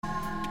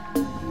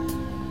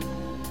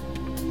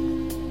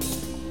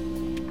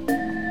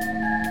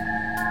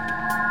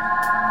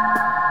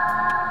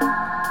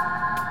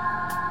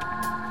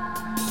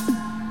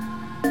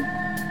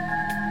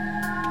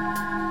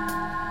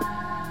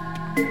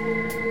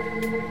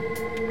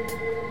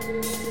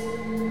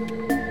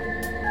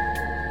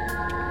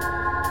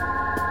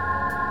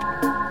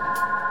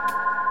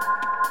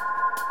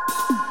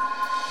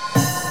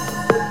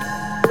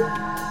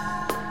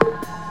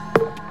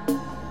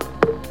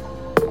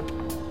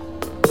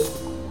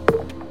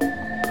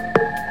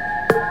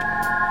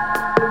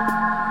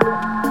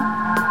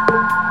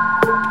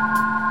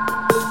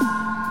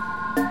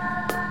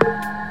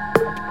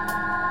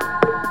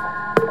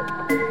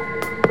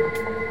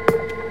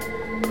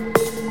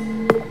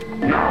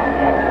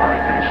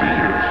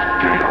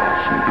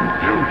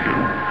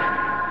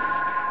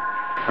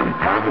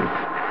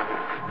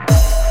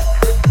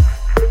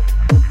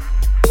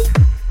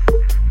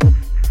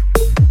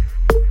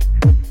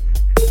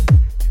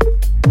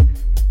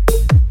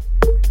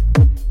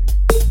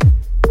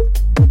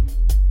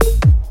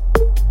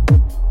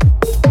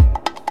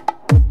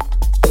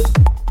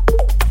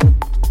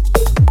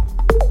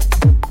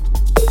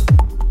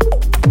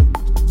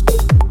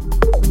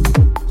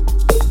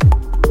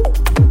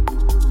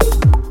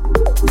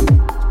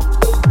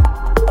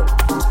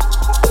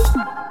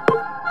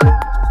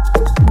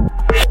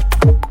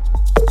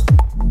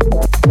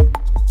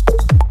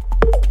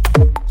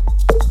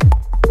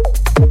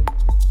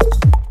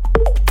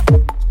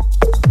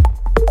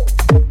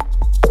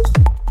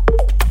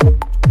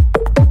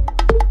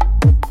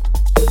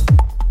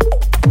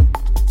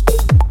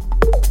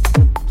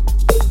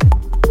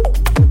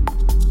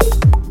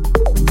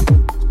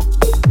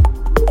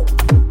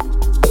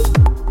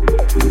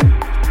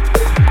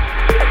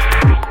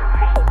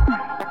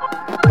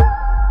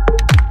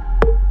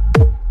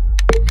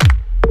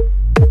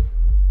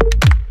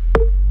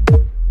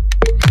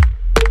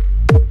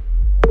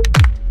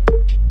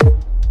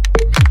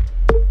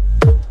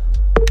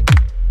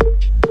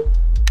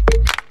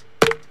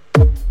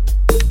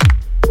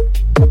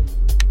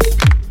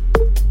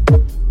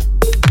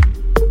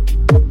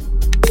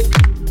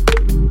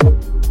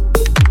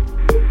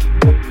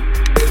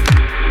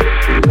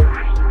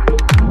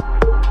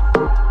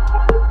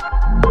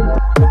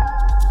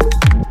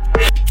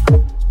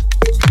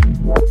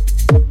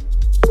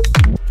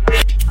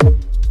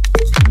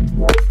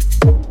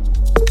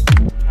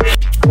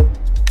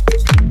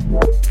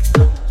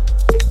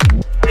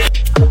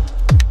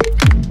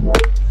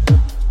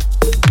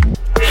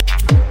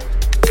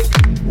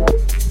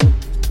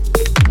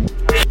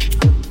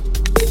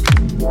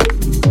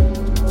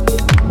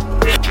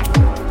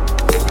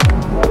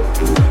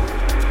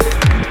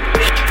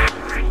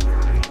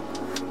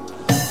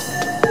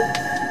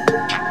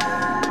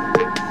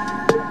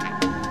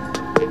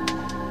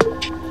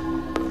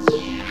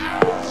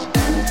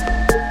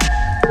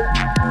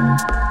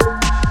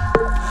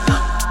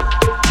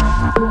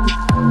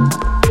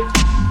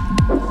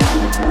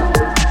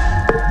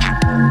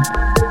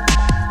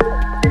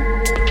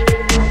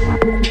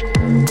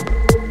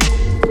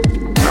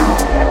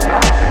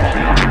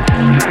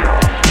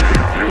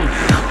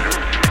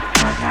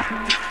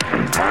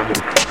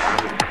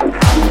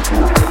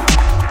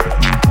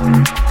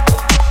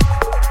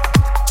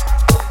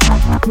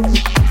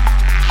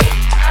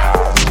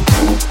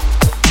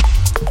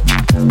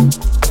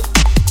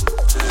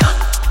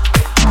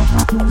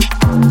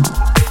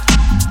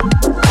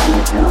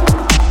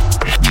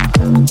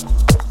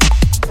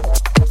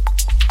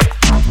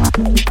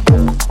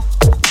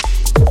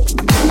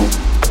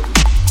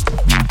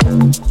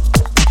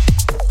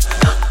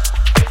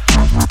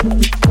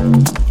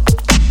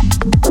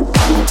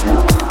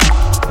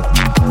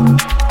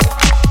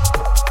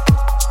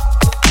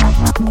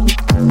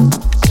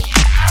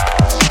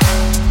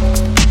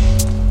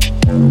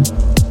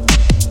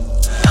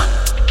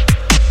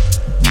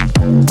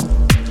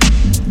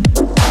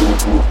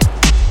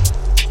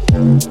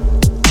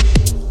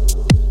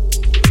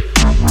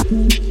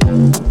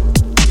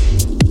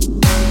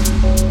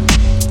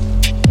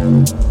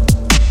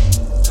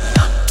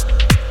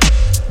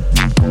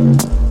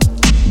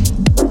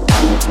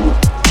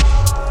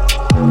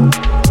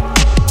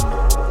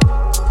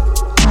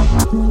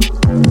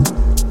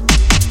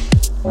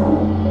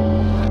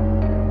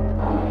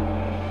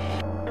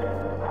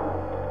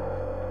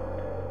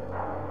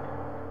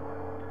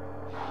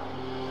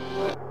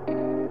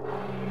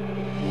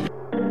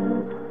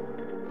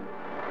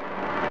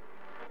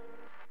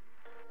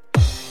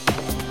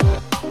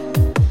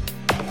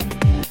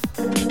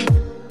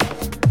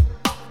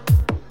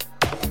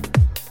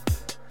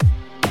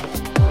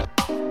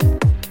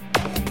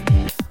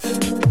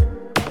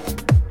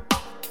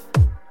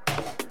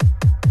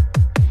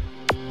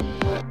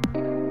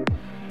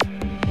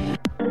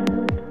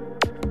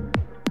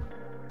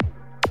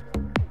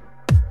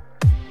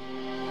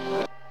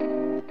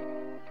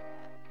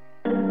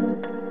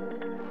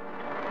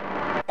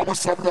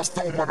Sabe das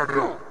turmas,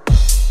 Daniel?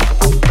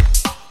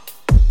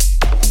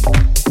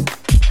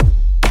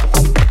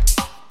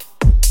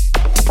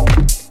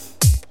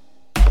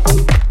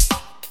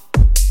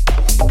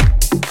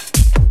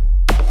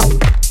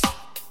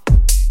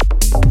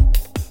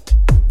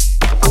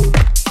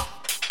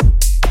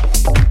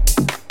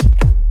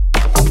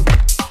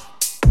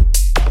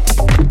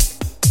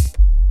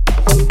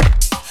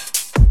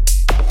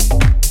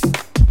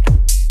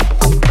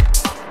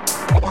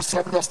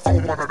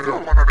 sabías tú,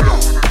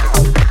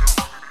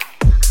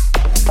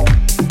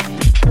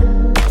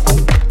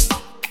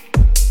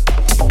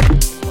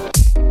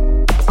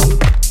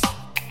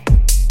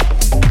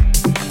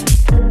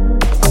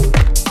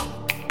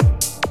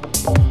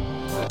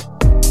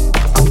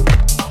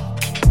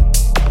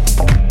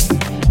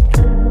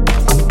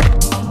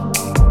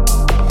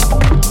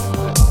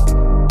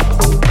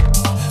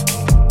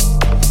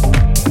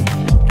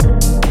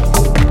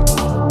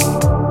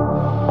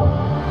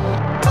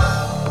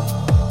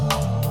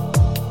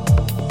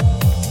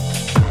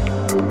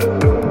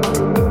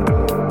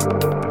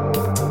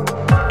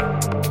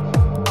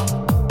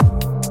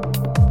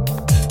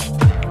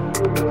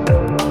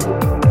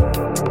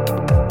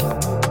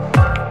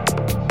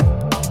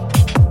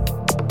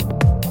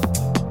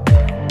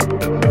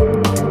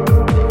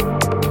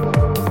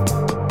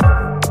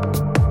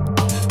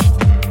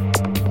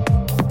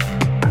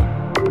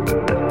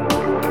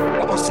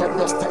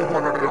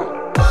 manaría.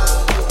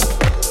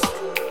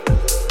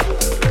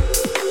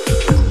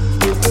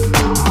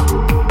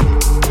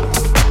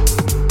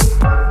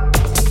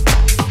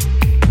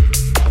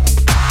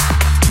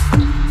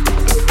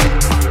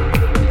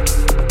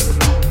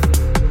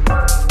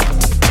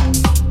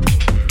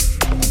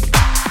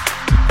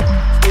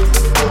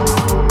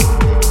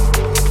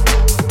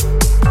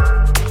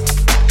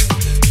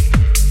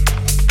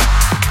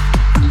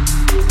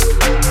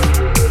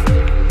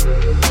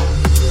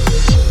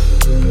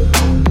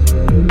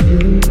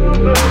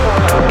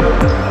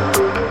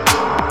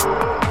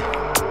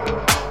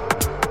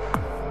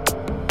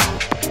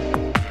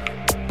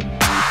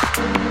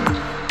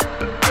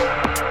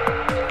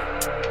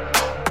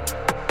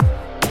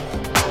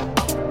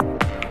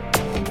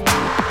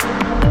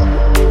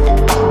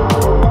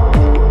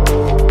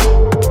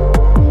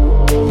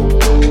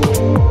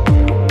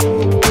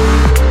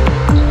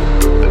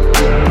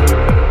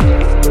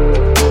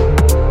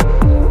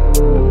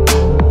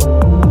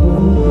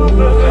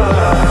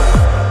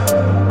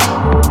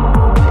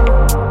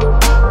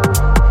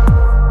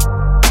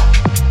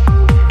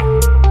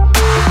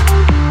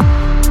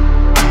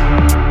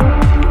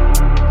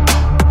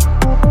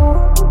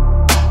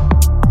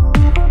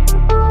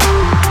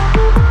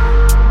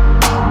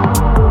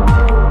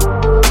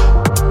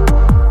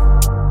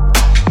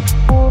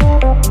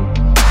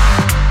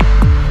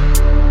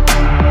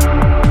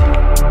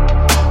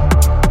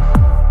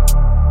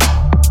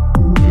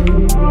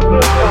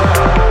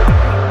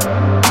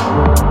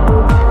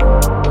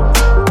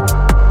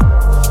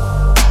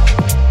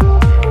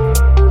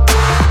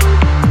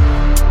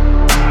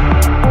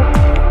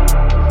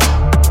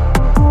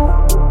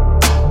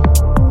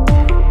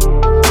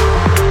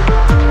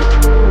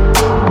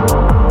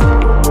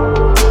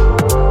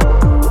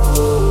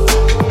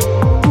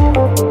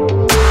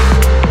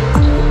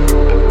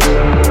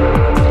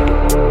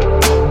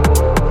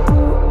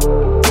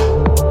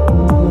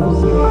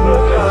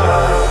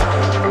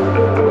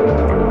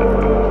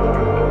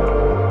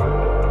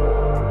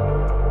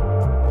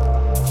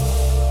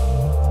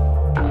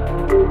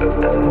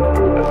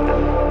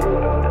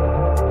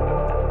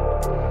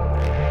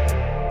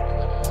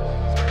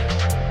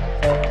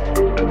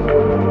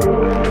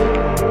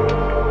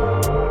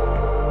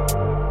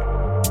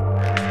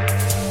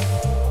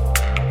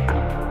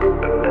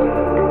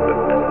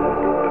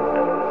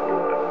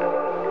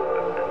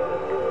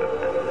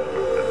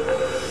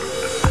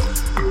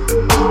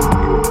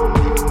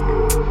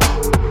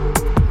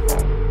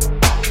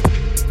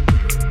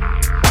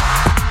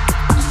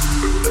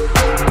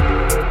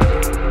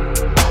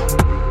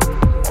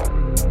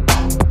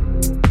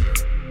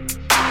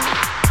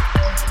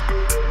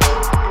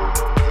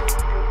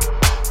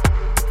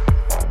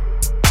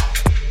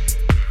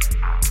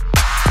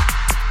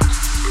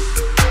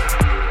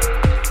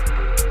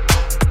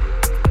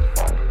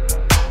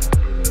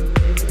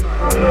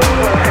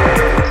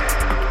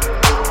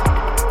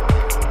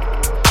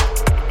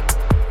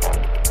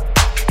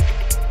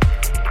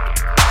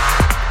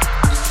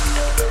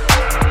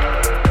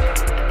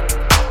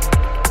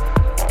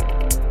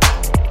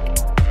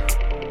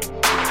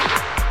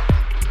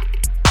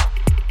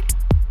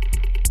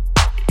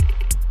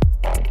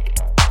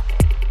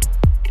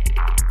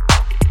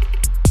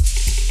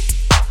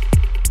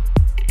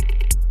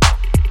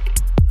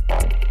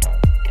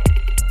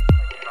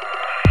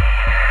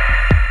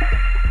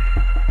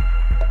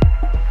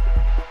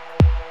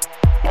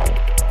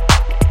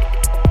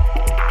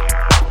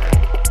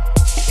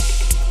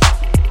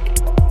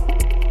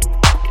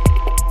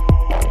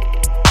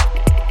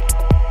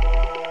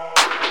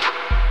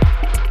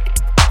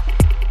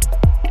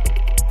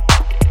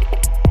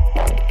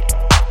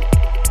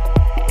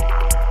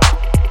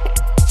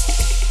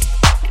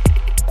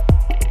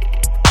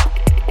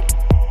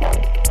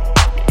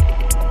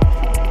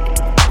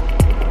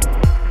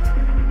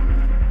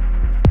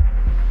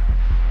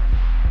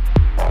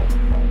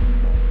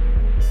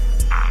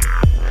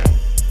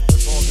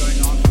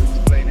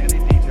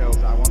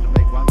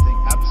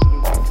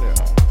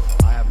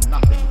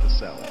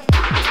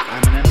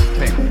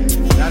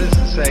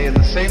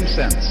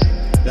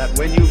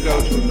 when you go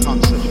to a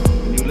concert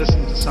and you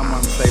listen to someone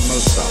play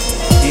Mozart,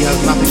 he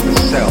has nothing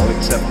to sell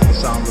except the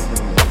sound of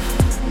the music.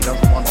 He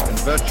doesn't want to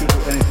convert you to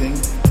anything.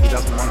 He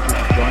doesn't want you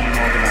to join an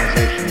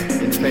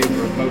organization in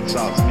favor of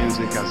Mozart's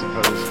music as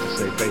opposed to,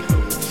 say,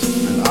 Beethoven's.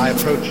 And I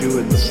approach you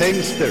in the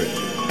same spirit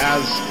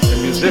as a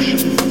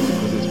musician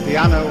with his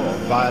piano or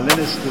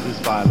violinist with his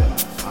violin.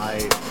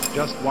 I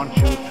just want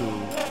you to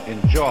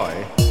enjoy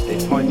a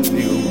point of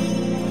view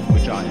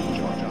which I enjoy.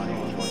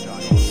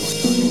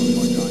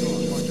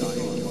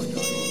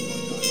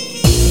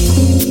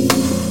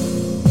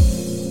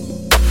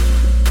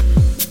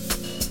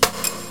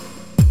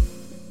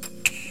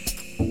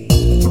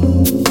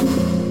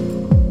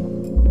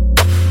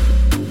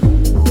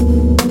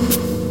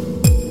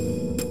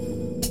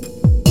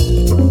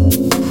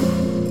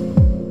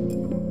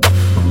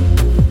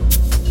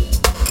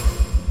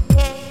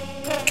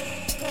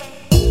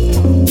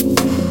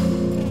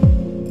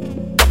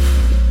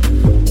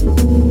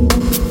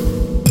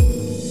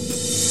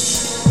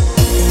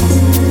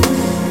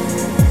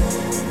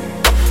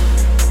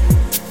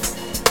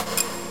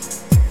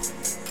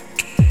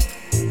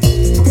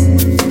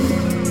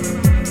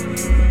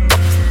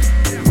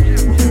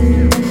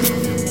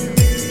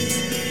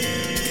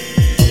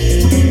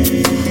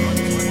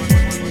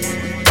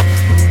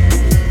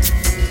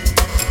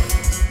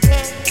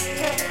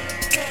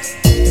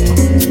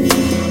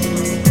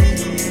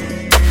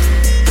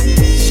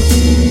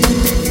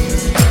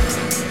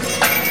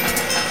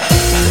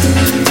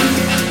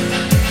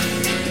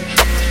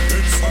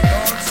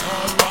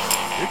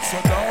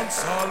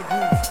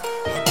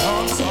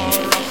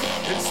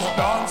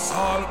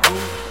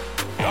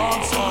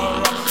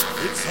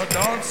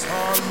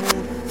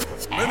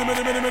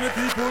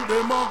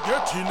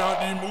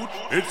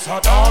 It's a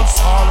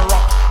dancehall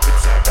rock,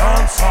 it's a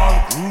dancehall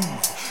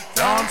groove.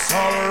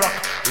 Dancehall rock,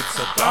 it's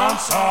a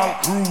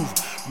dancehall groove.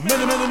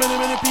 Many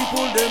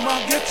people, them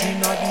are getting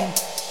a the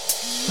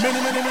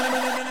many.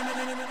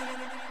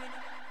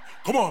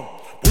 Come on,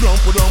 put on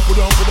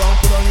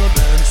your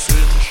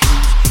dancing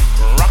shoes.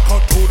 Rock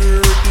out to the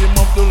rhythm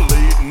of the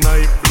late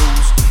night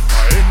blues.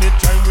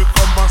 Anytime we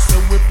come and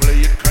say we play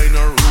it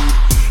kinda rude.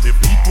 The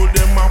people,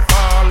 them are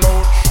fall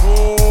out,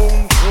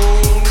 shown.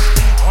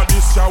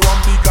 This ya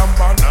one big and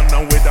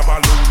banana with a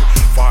balloon.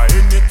 For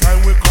any time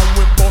we come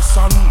we bus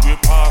and we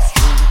pass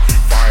through.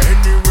 For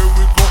anywhere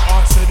we go I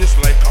say this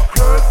like a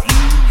curfew.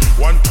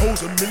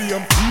 1,000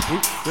 million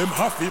people them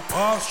have to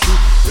pass through.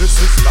 This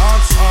is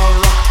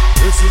dancehall rock,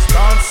 this is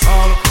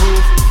dancehall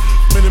groove.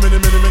 Many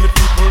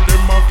people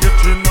them are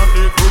getting on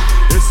the groove.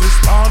 This is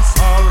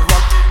dancehall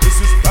rock, this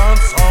is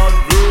dancehall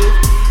groove.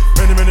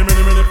 Many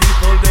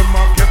people them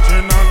are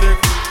getting on the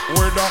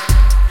where the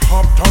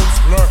uptown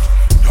splurt.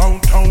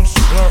 Downtown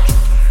splurt.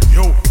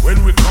 Yo, when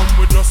we come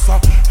we just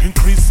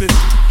increase it.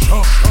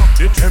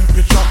 The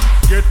temperature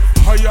get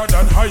higher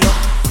than higher.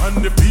 And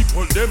the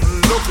people them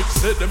love it,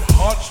 say them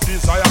hearts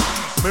desire.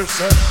 Me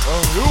say,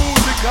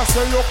 music I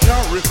say you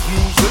can't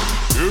refuse it.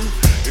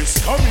 Yeah, it's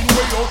coming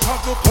way out of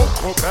the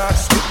cocoa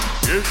basket.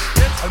 Yes,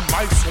 and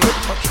my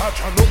selector charge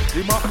and up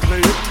them a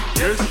play it.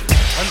 Yes,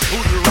 and to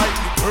the right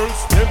the girls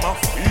them a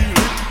feel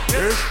it.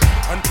 Yes,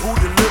 and to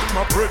the left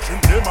my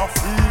brethren them a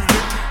feel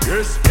it.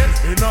 Yes,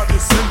 in the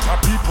center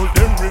people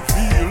them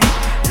reveal it.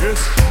 Yes,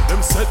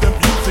 them say them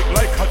music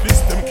like a this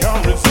them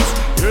can't resist.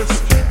 Yes,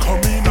 come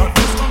in on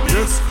this.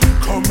 Yes,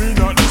 come in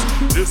on this.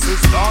 This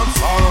is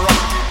dancehall rock.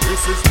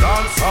 This is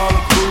dancehall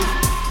groove.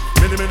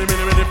 Many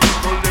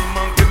people them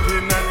are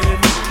getting at it.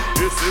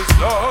 This is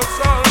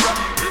dancehall rock.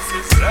 This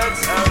is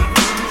dancehall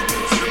groove.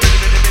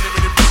 Many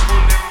people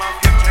them are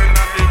getting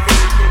at it.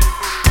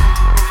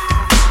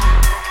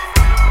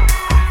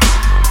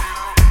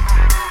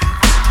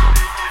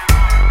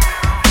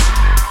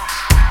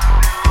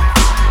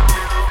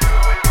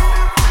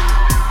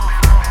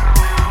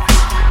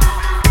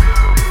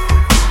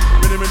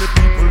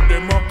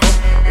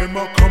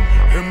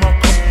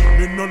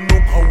 Me no know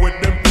how where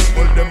them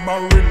people them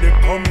are really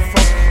come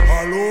from.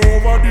 All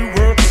over the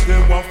world,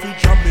 they want to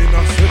jam in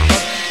a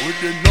session with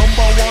the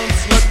number one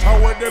selector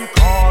where them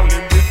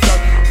calling the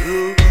chat.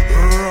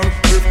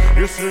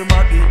 This him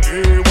at the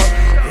A1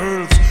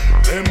 girls,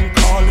 them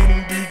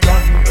calling the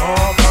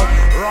gandaba.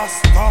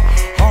 Rasta,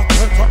 hot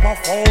set up a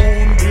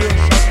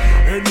foundation.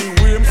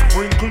 Anyway, him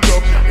sprinkled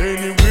up,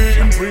 anyway,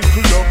 him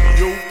sprinkled up.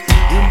 Yo,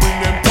 him bring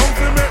them down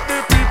to make the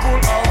people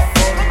have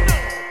fun.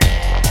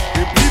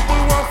 The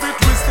people want to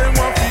twist them,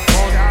 want to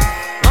turn.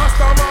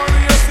 Rasta man,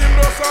 yes, him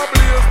does a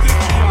blaze the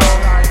chiller.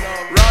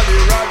 Rally,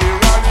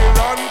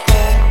 run,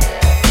 come.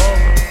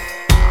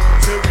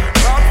 Say we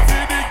clap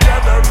for the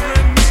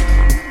gathering.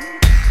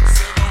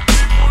 Say no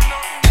people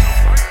not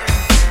fighting.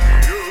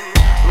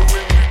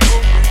 When we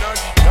come in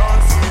and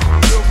dance, we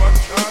love a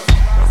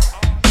chance.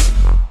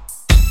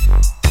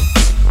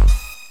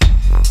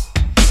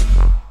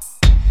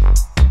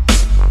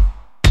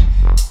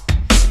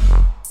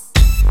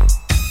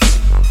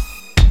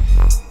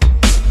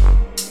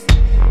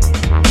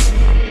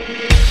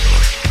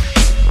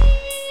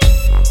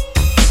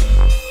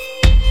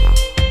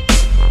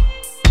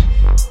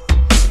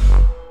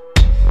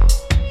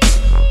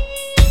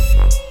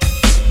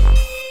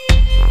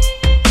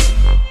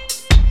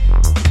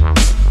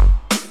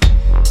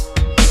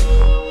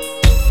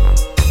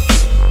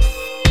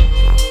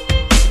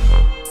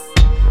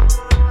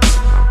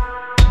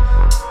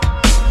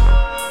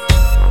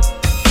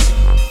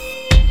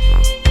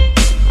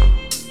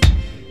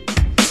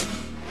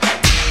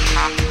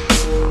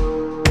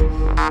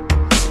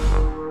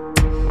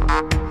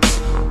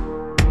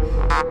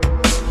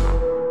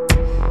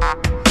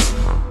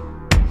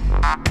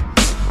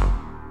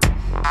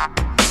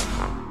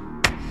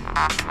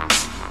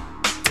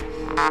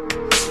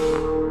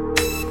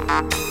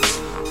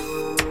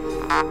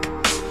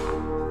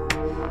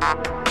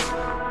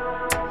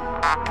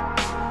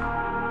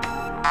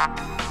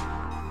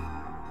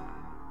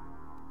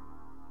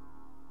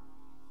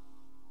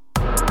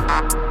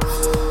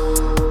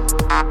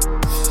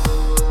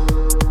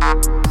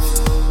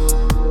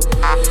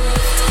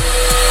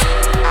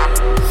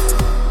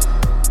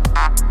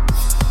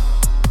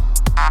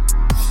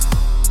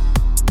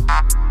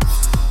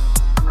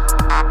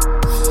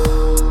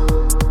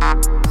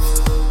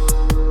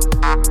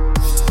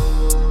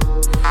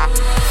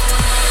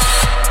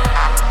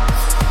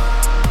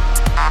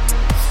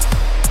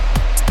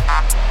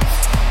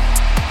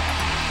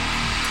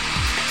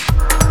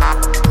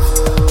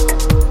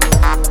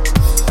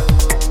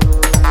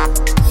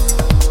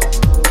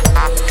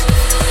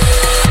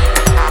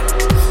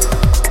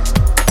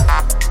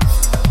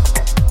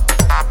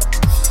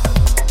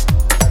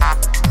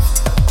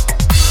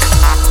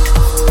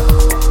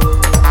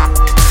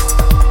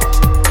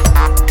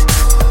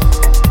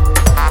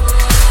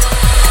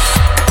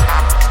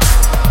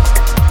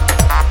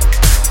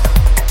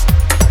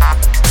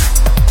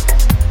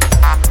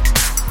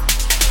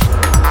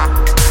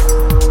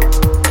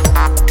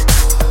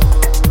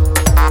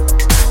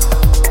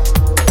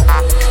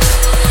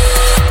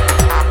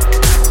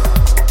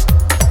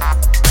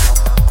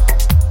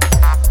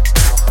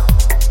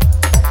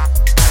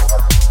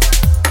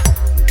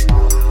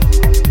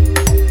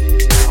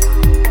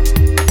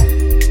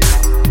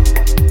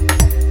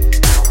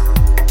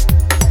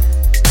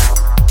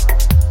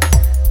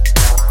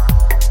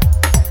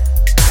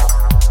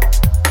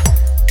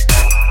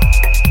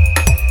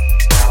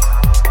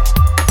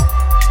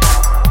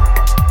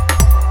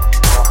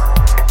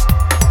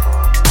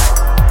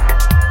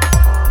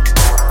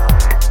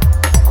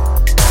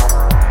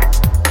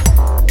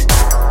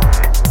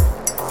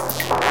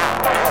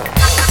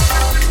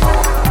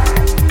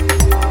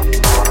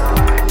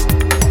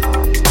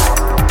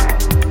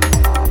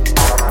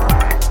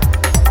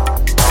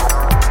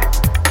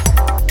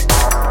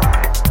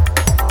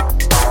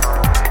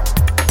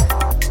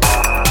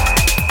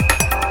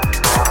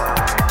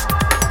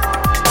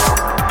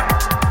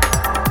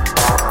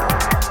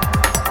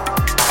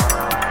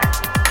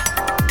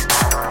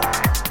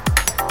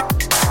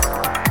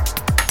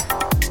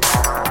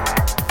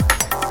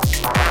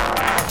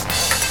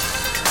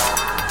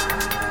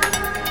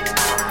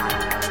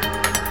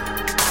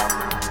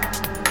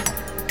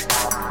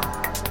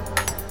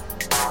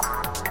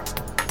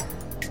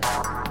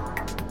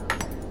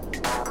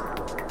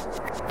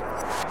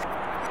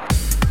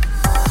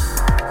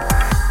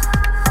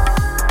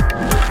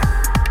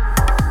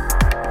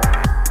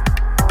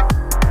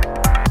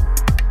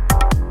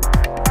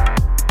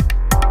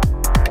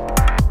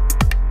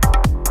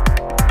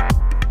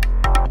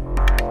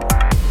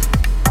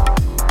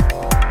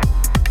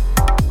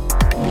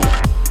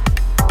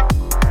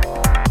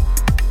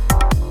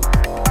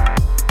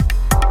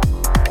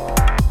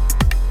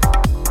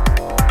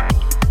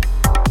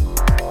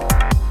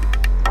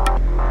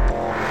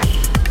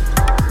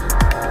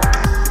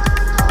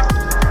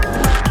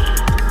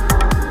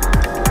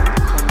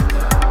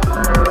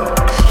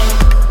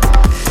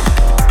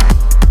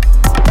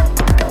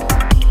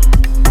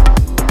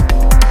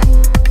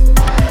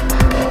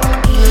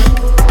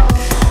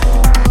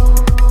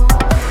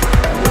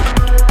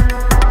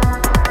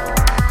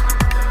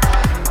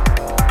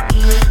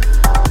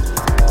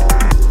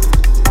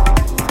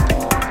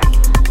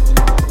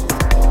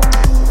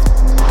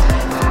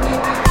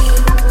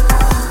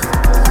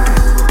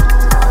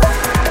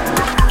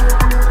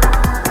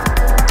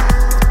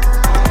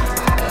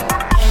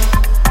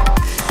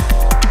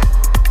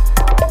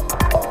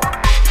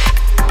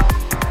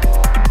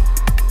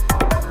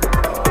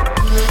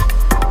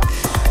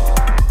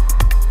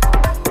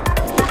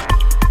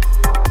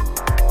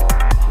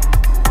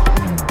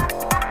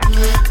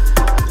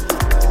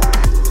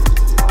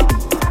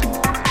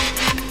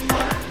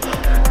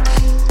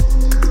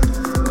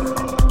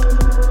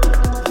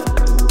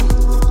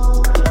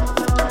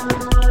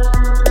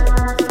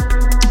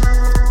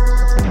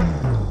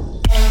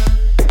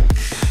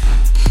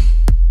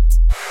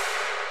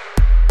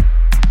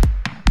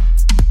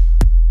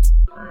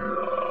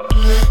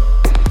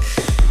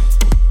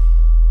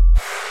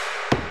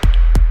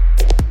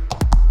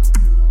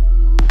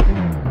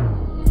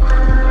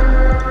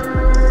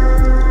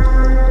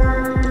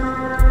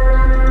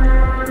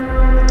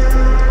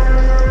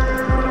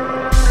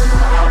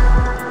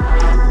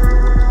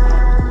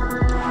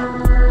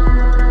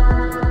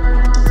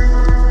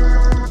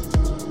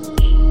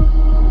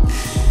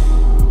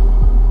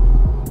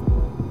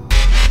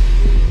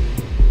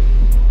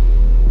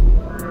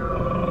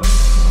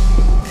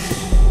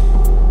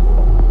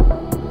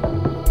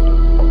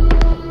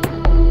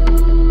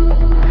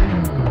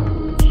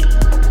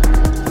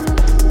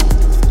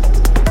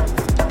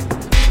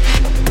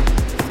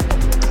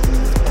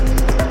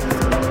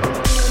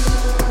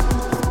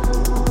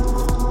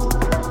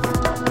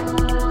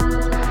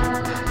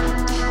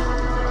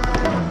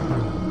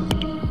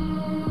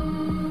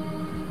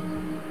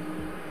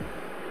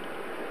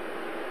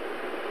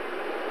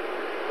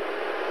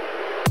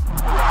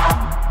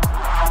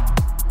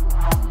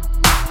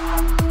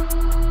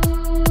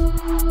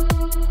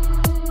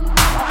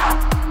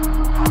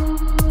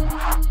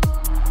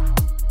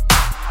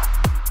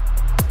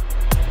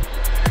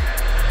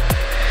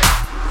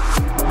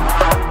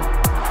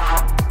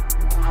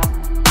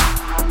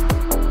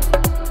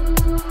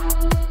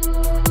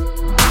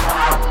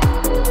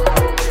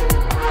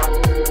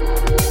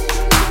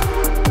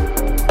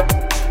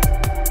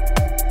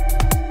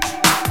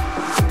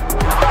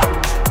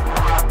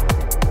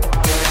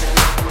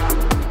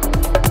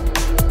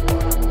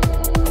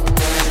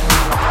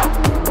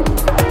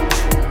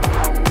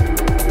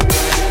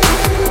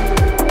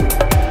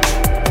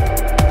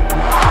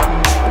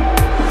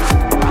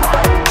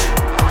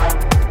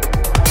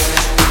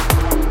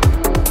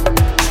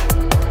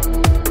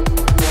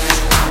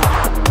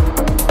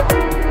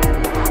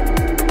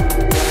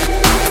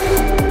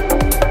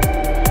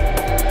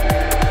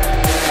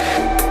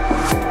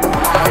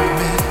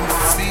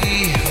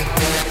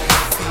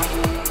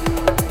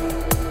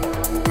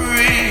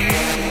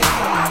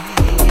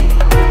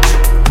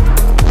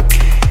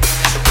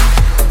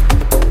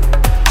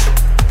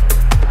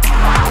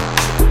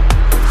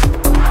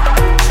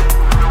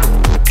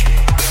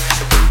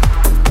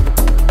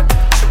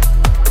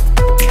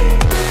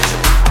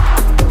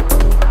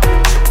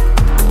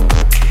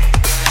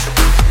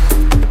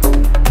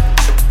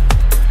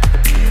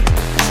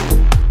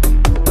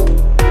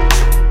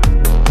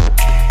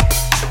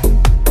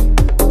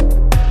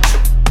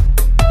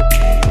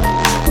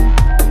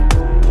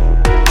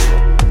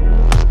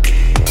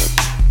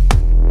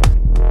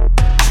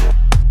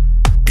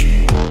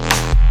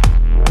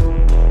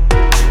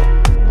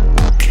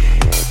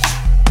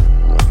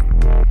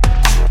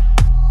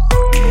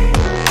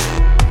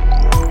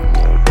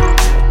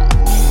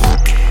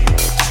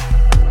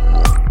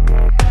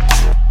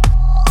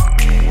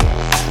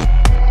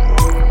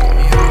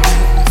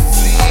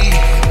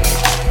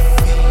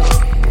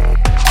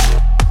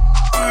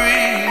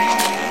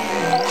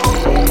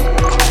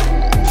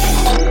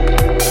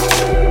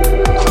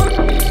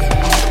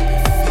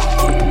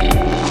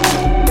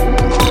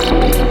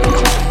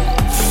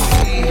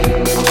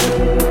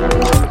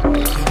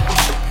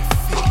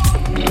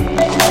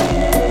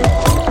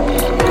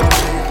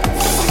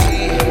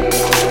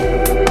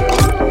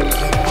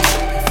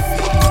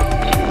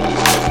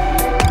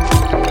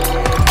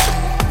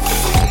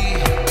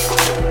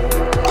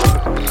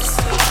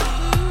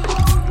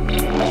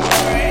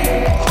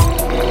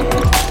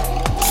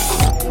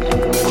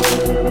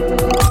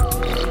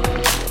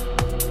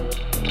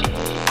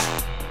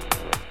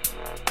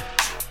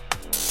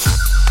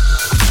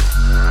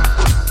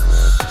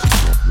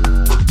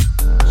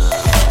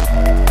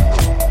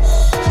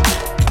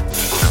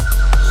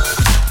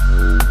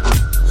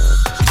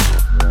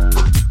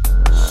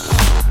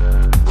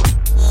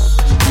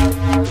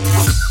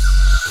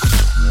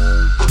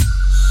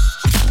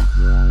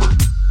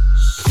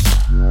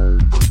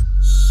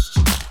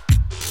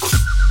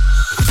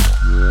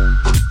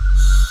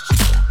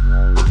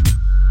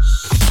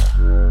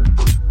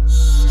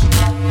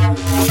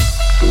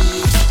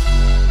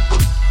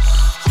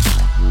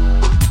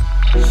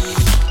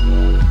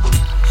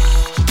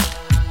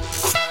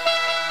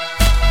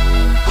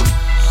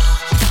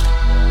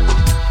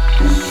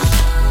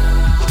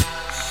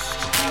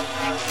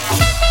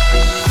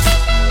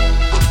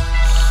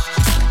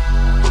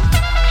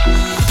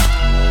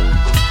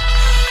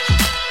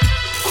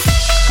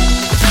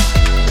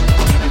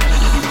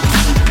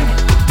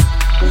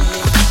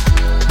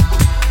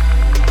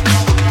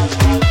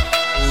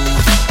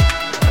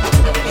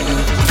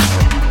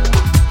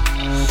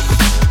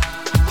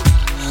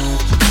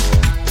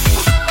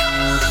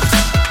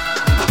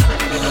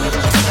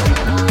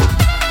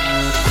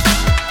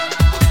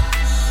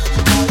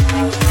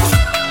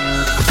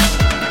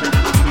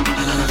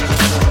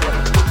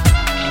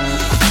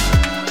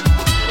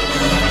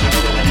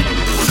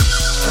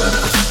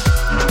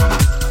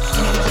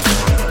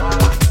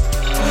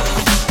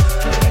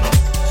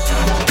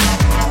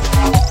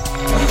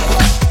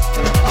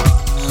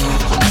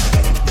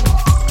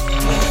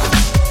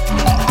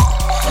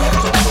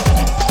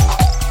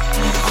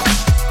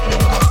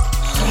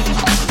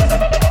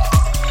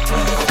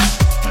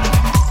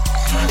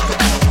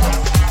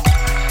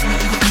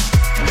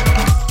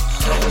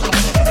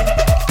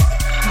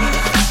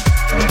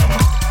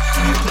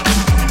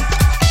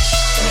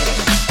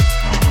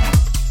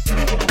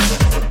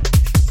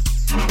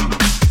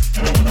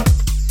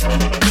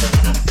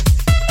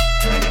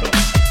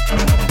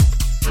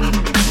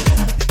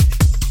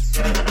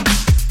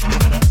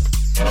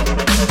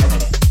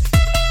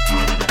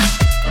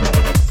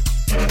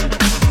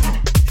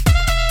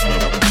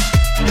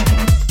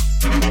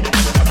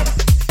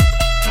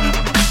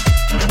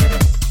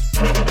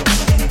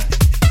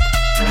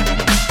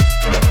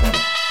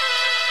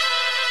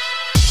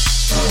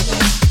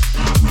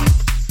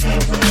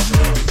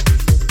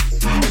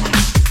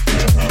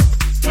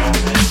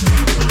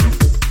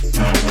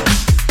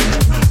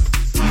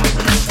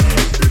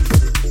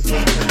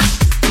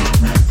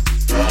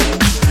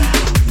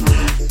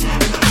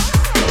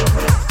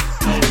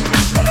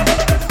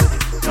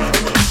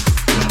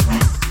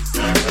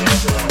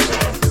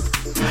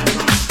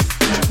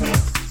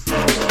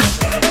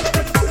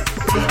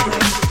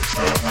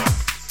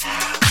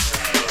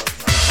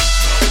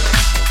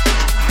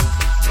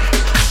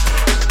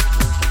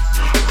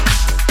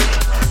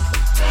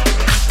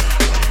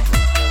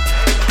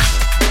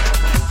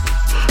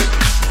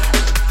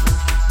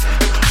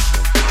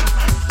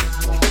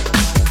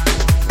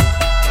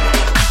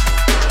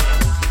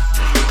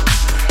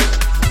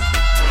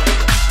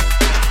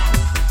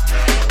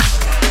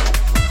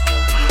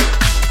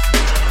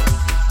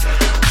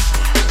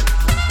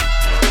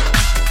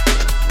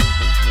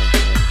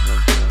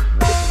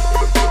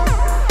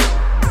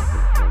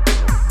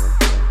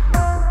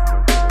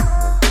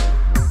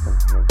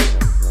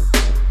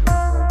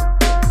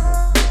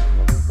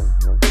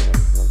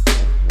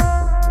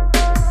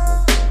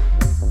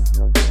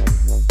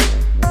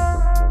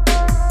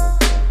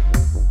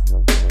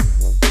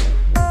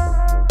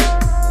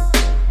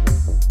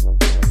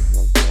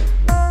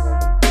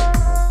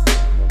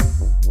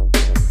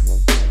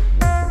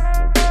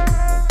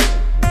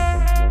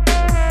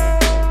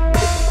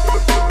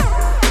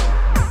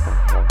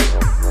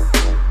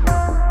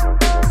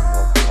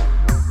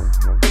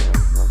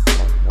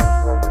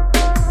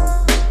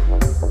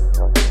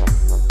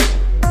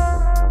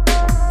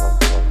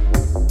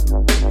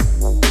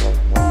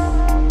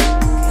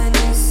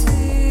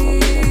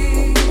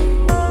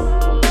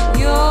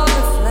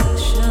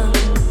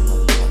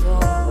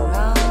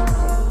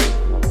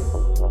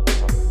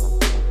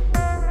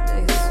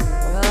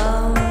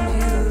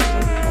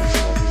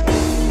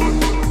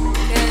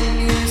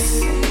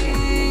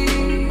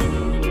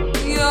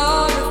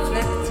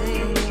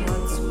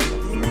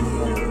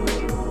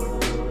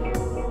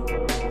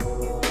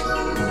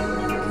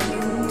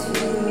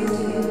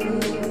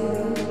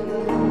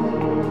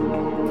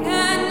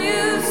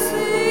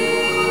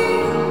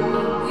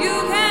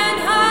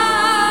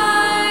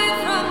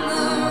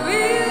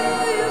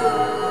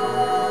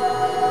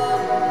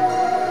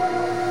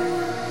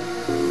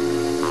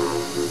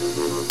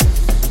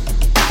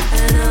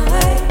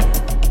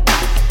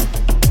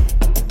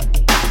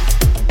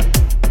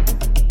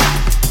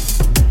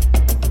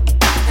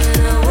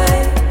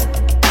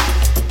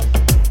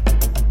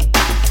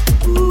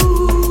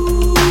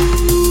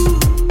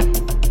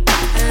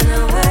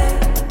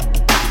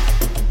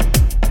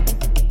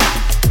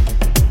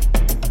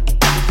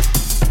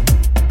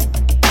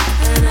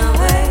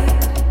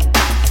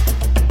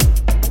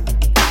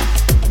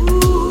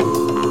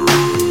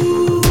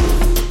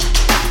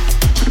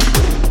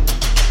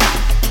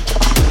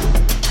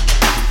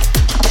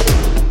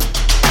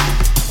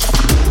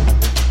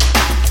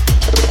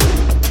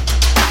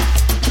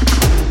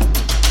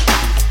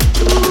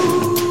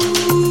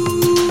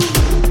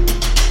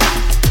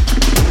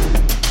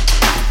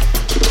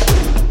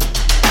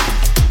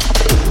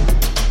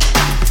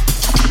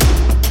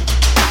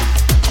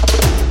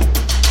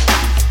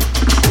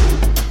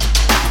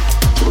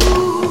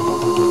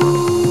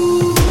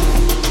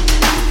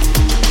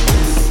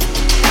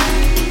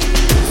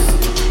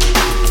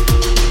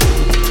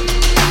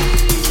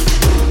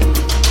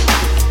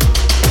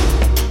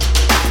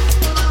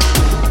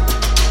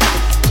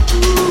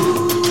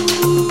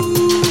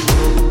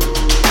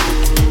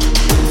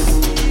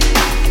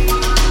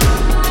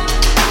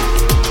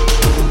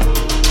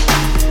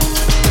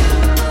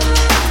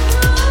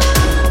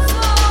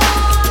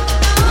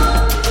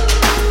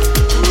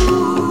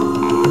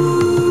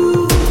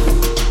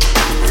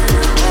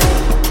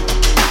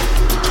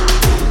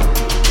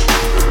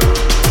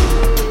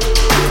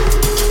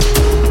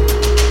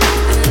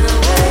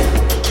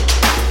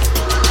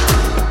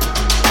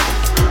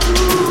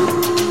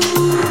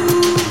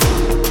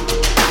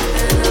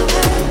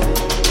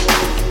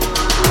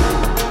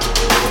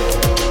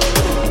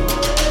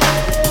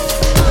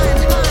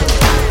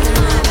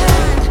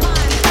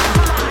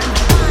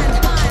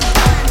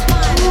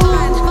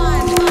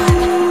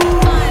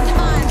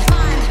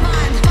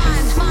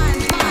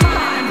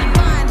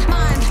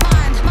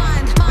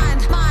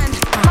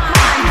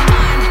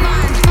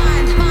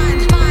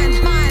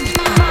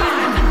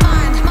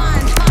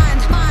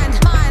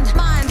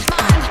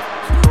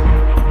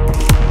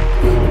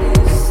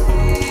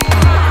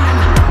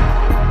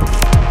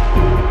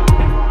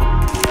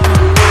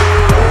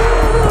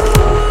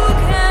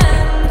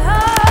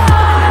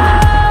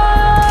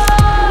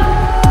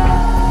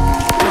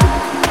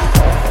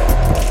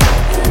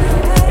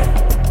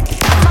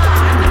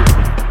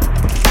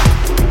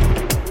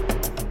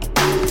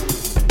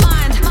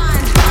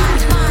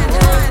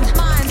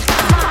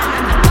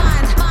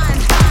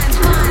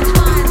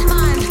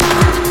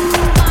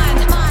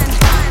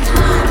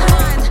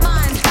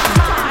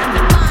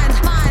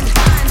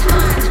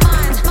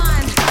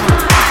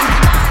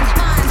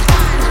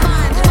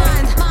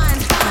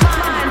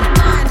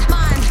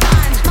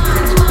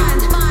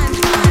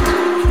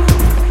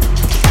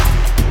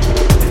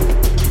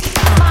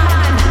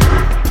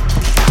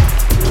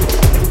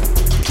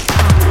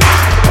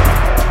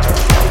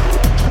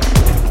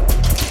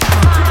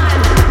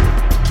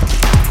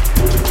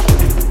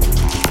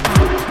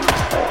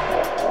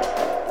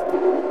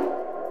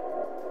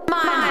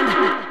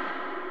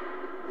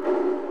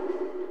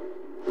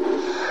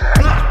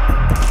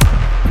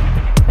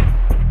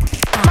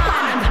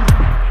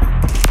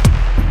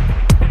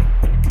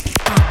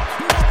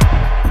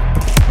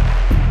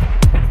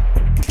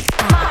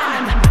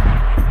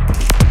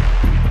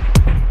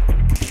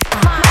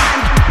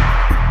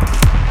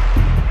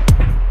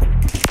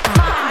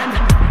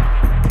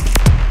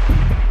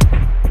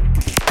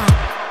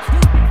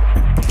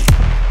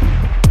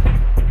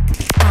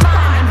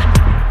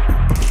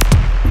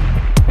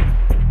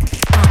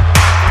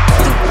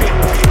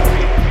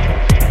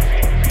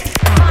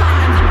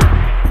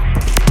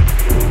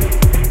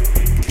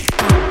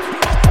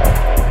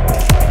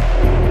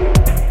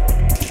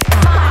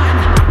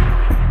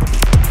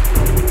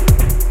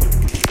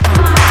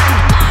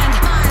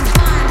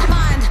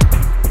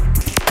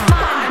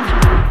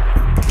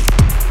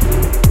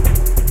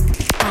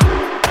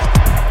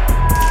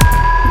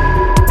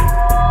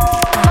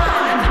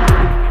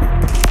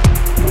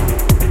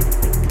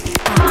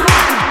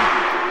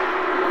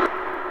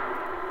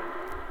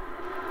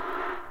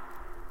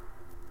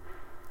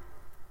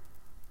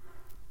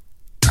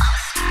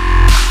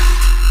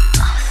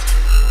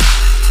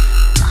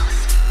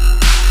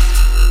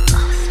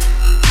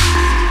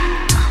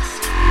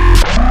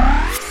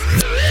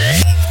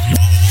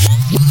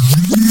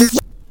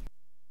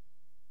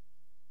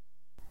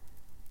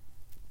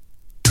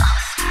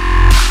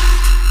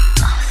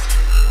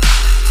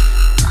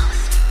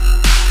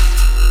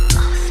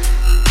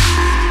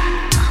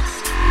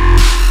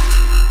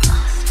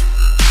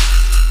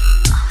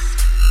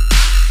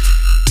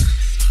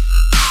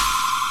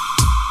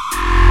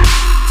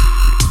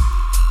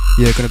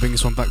 Yeah, gonna bring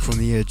this one back from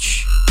the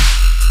edge.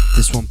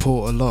 This one,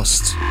 Porter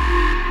Lost.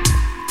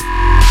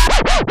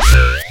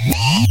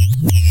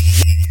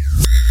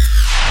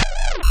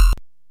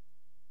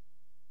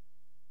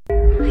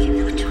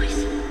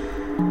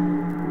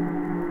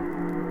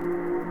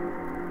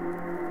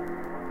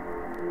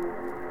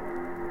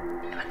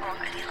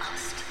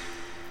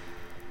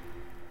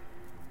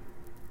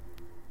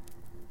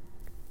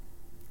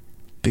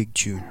 Big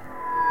tune.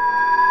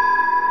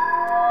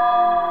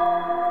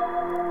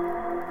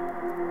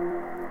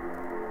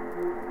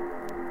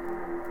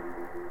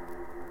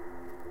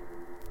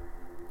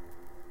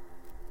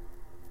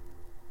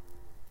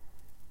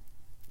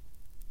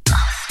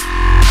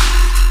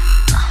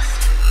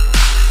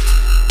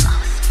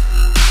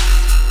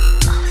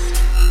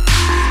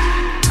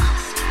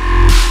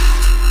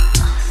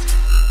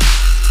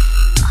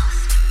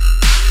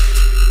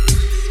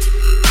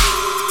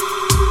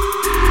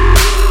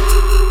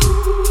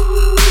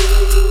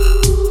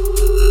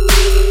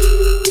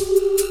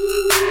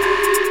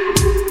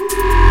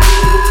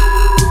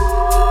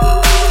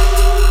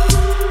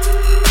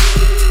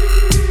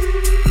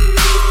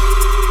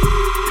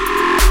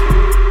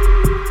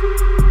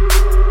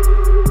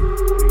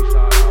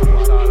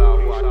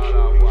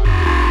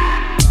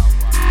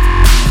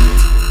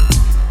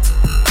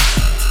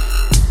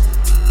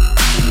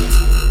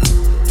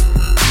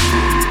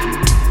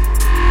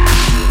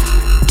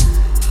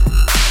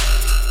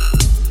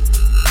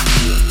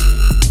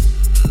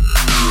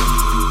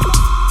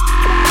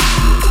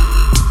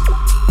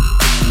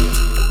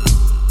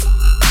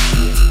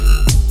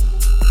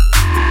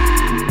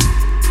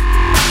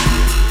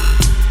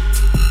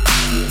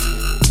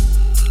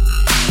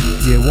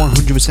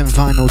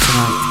 Final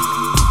tonight.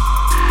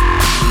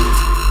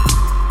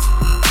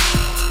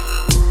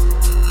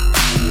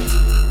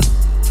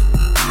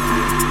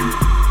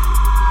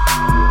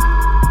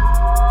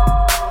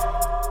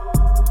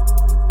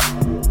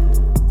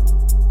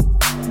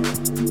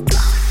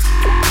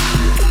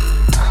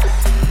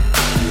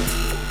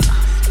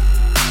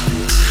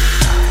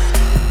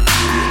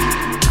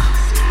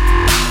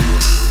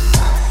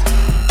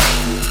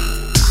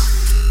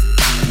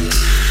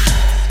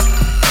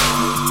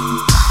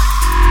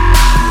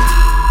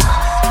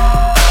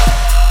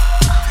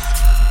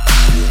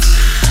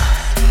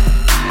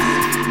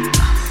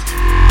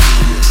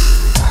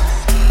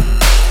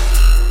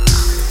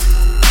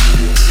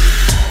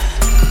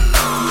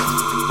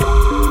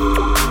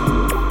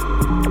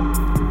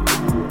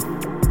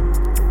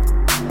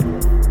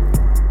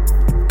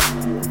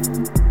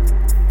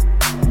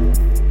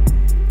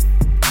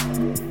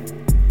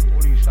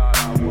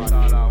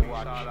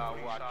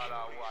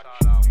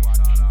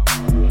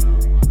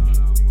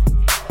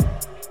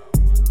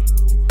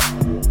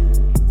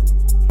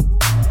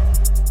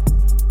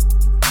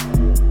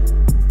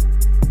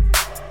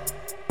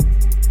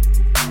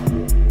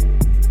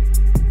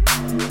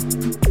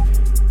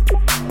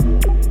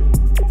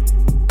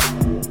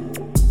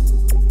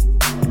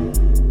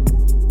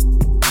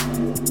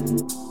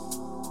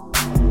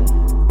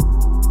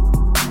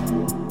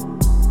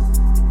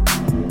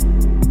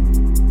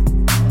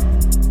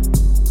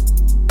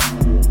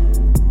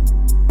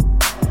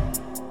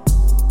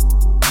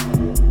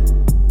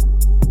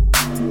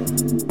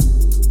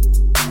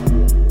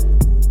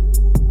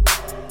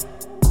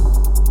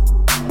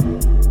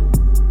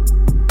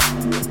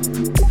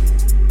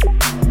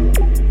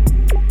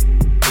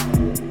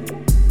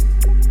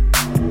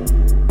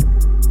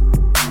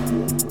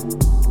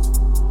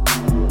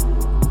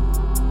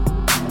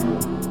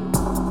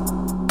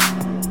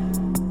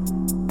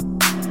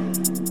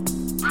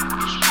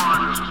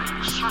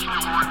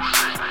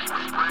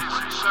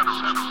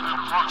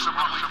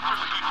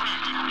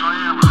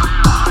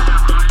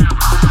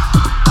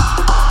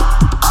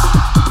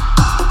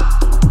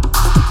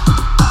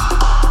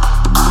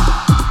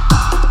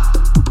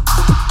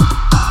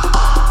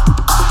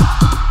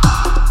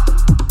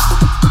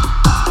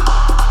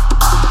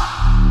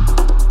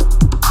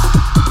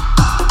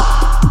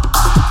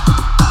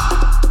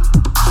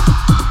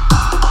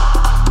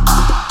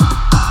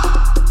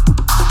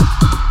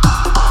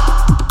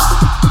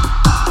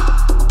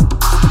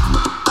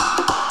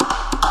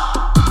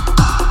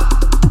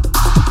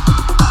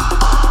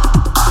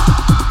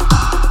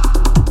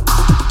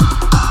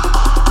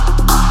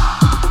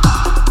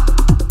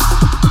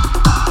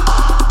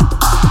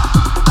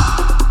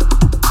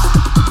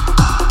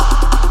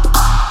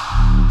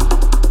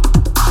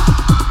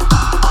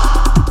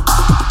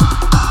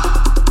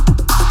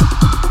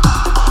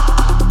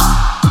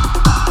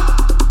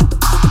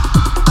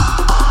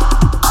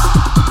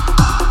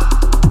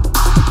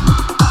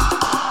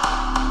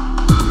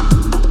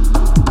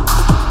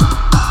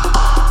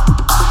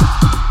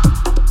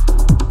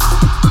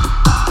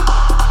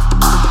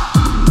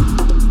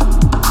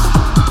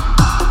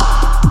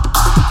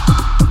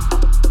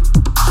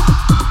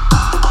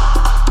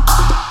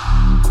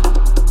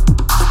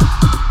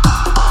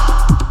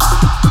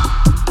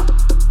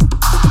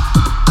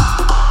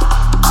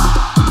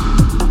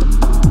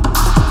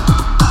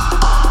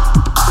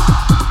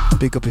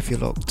 Big up if you're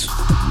locked.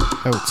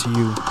 Out to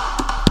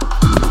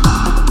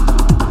you.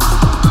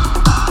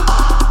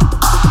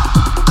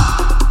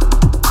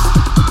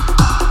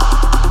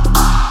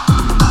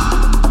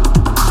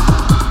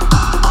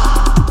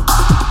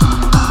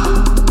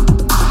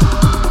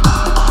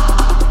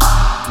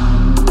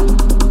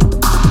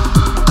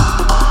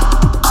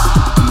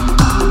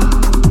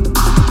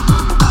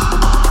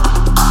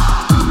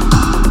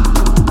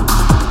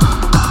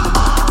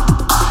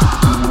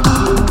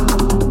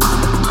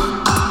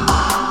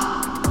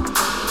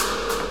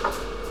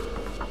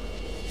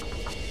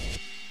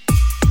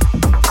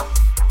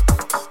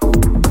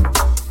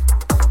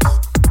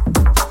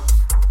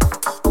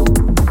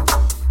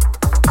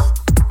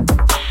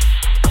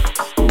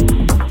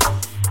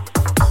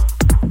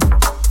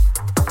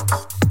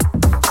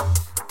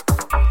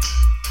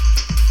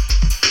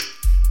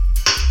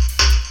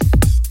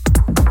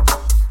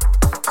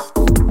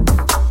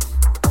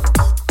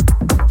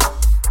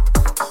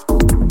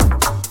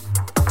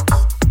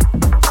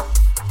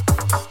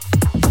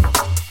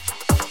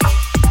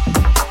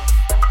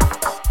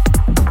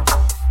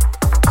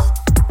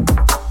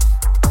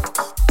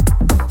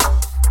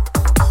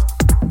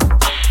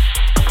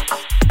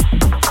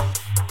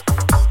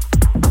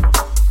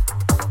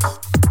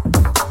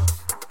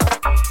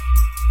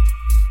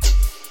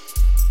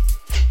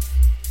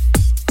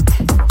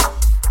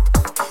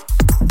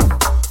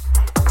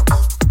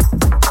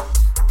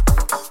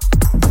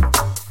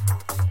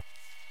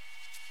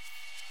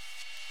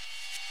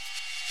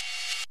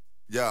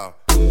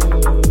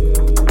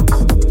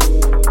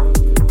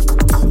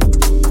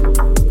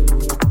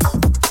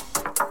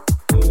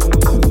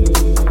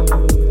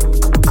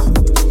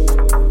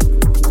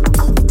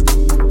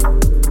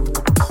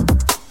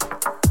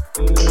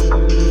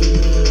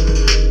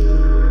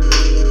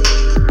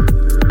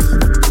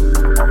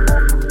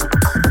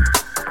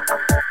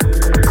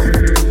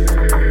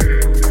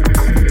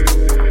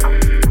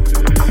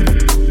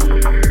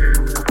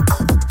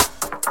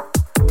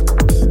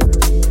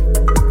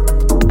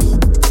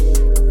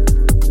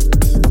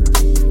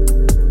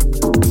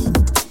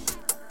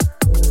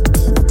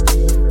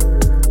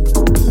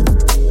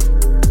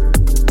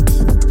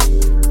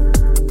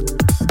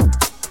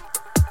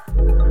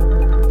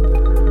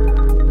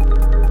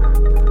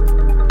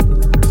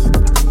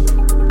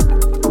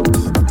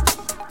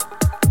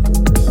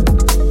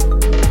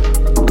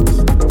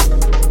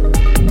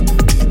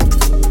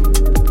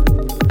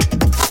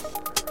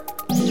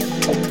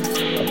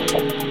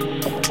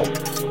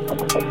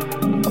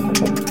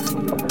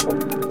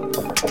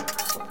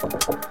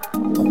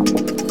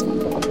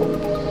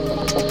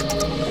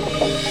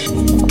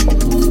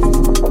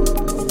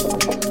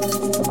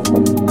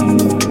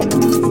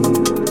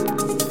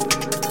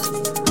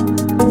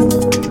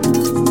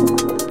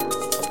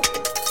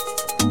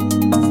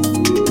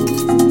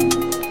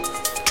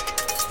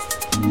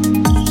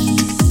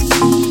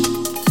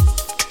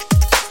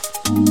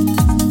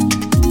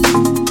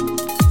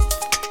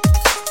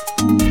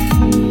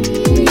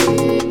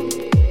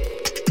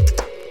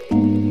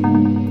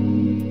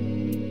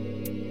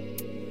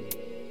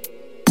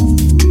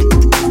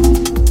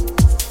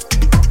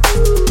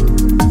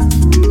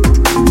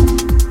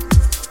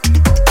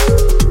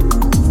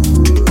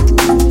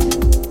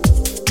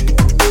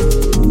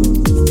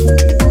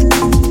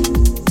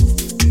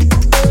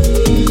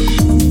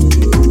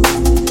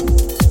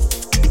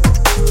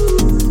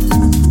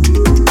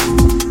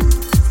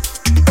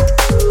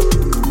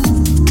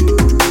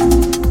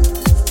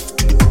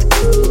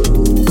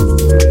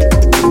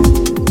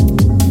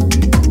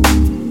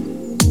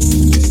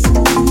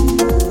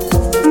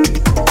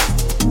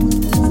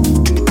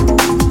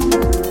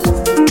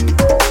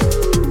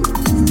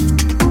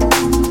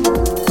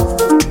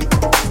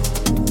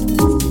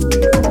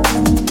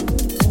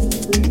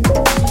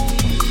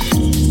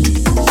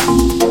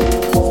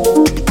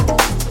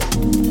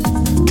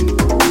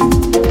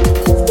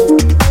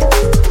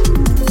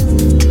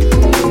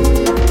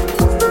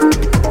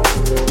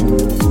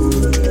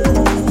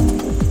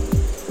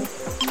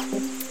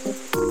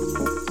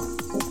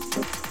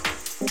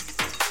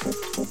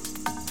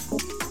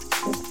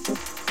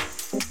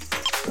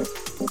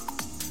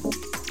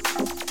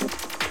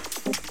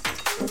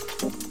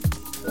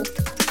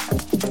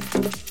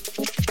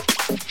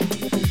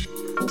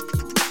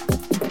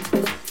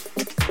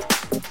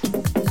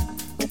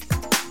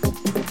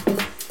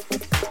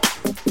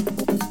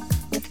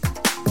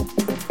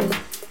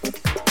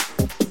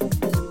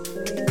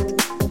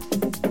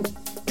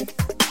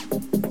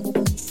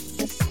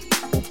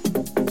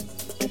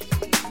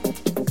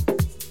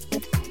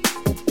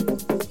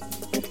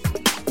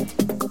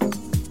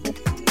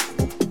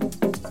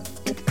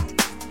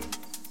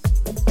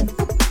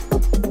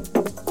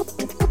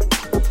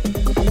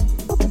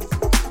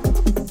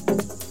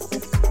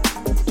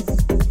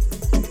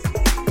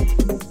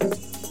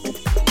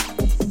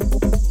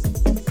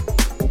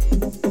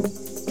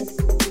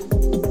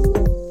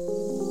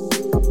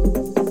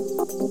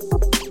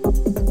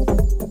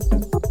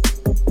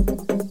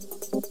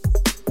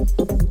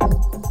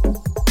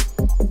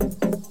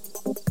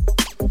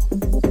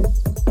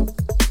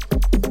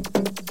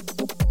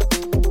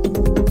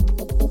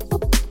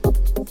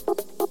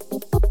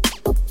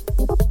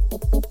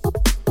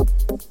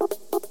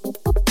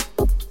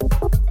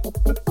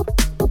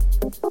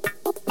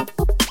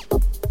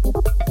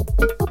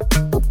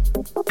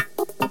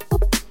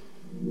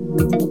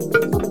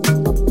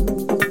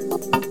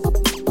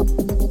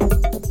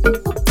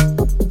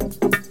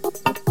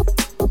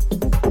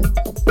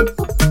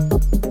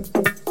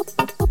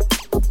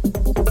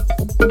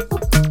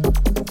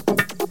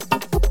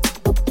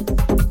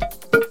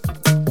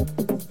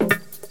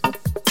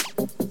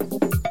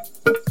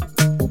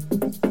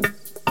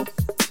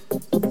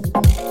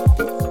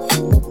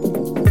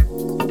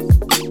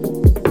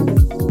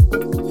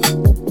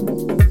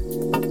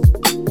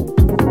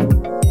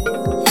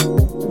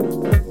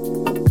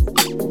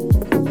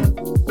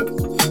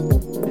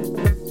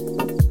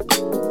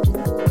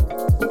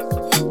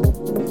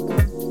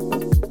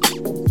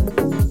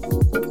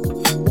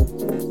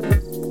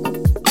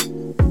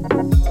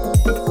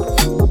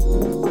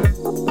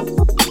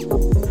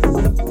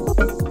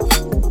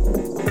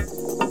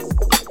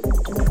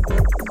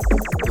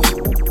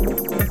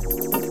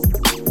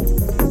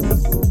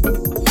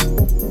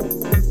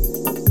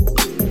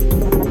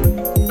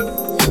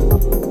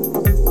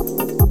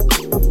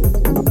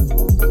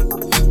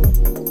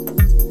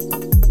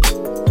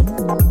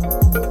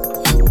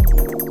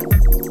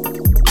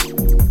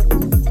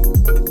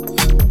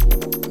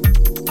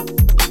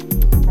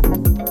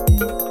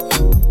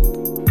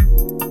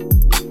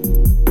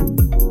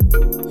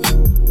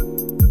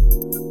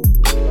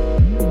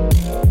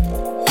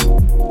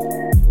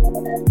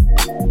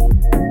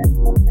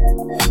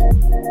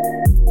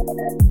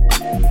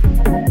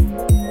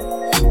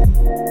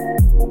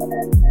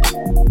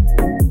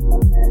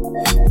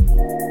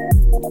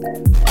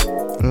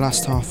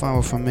 Last half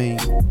hour from me.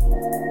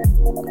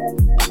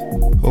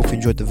 Hope you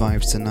enjoyed the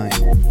vibes tonight.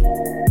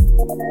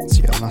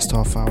 So yeah, last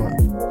half hour.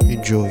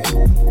 Enjoy.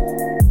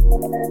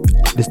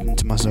 Listening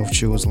to myself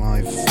Chillz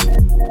live.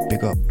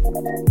 Big up.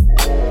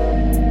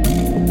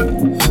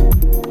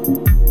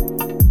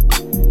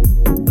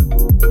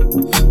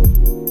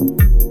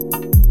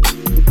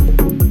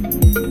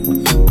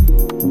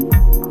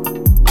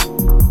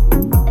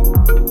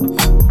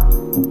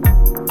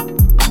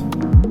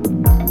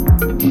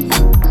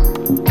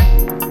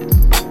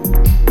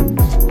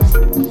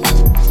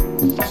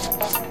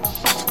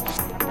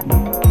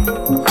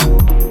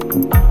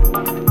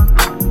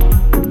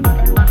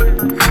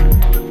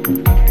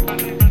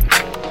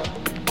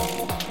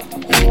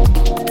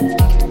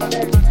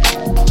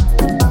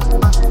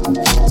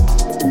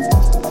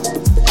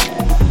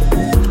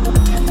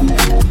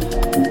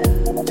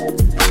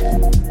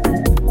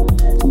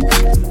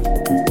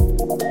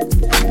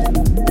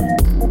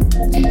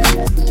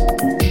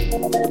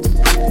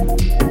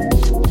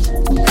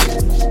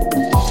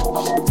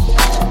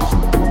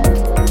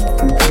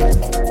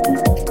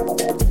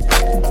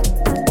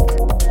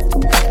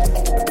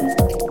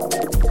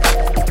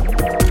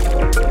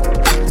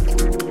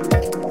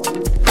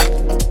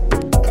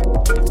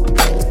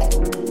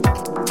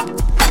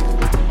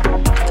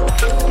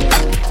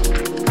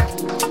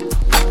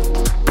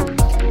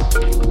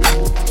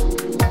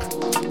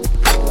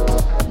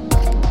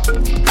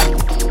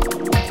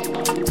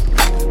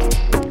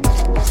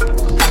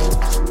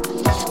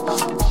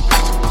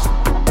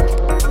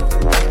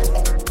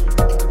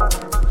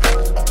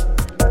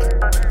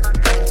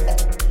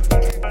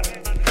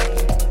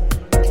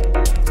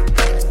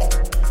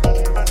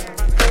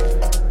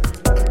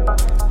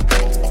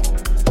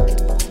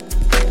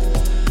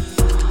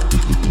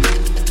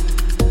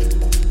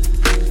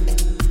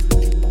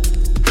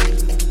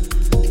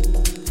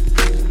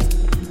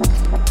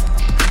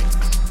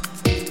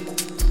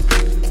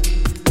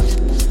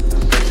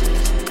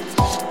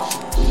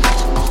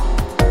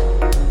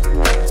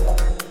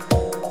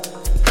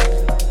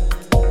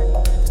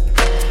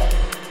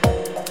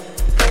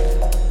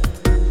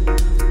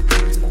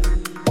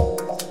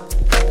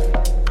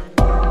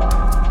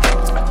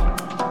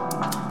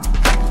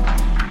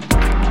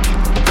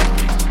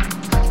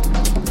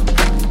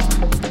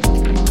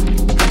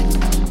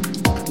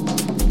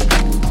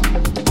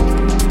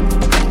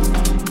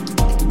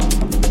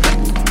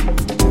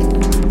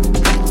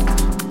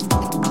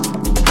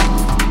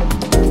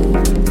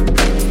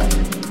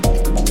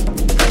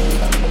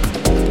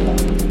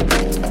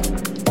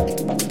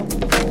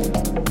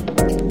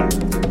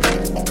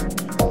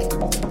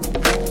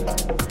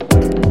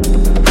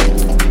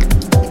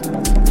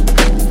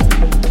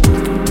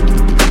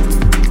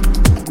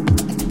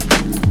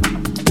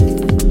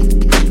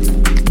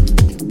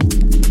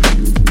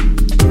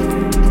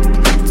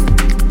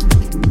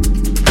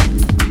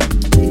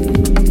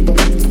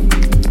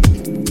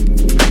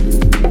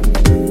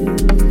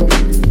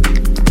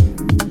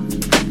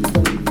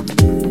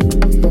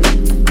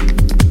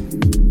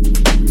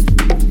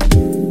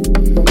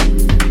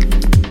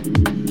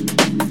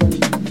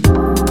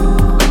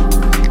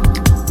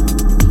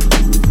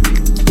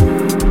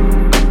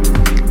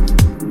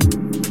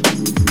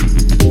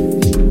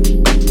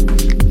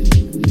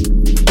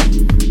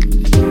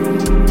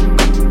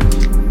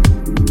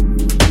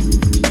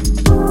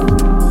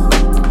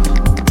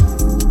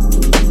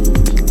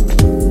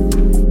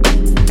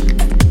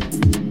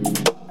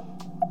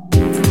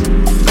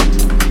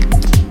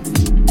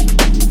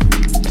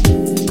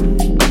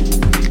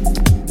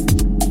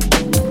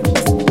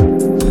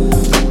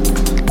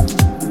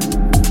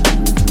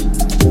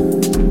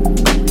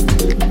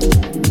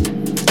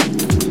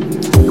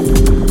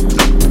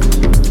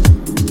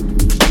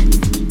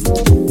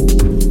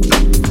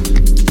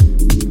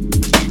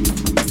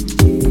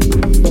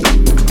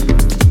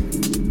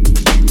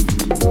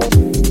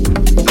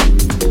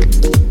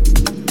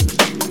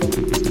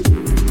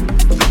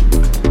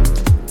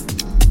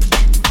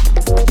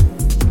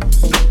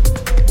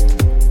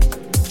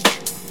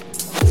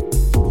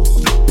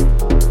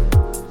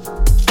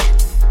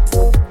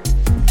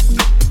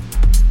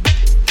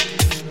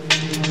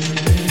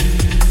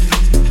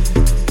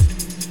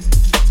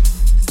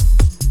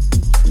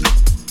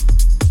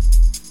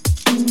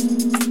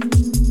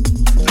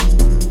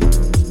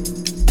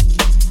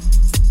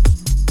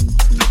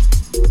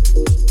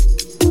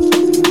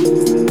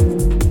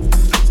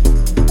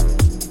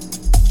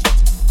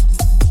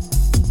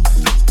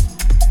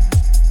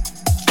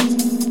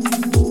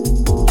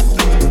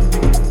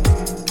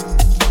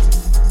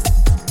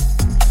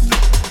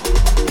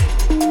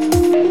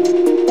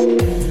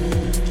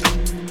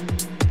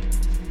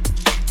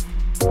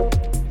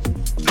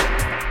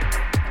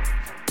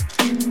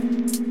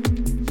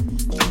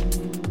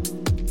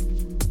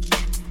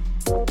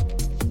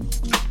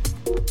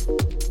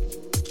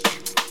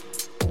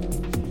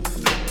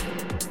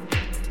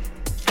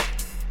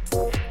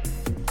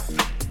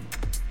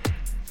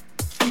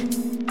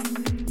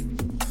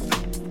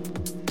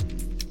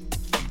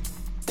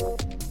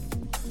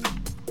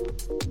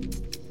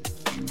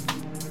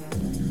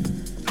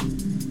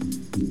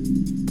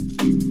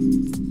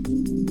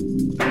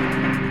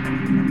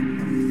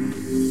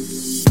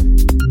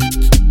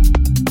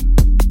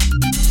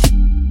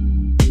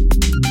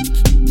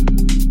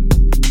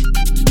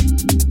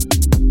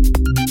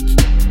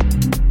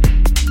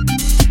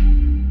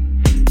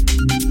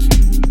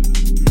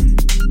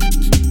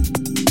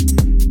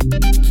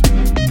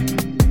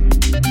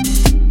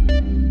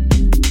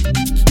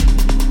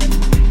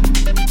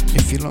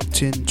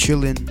 locked in,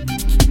 chilling.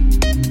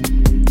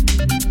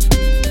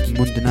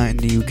 Monday night in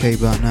the UK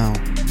about now,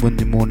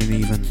 Monday morning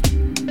even.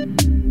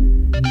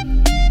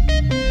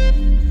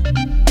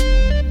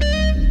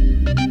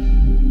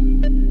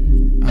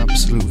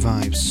 Absolute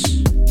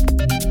vibes.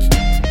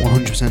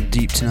 100%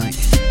 deep tonight,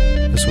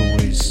 as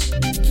always.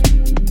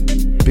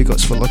 Big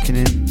ups for locking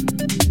in.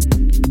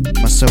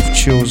 Myself,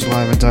 Chillz,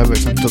 live and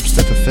direct on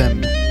Dubstep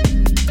FM.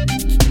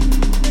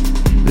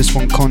 This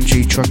one,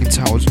 Conji, tracking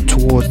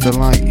towards the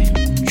light.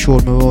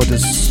 Short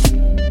Marauders,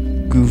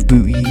 Groove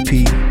Boot EP.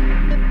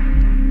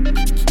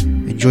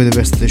 Enjoy the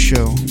rest of the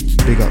show.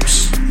 Big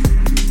ups.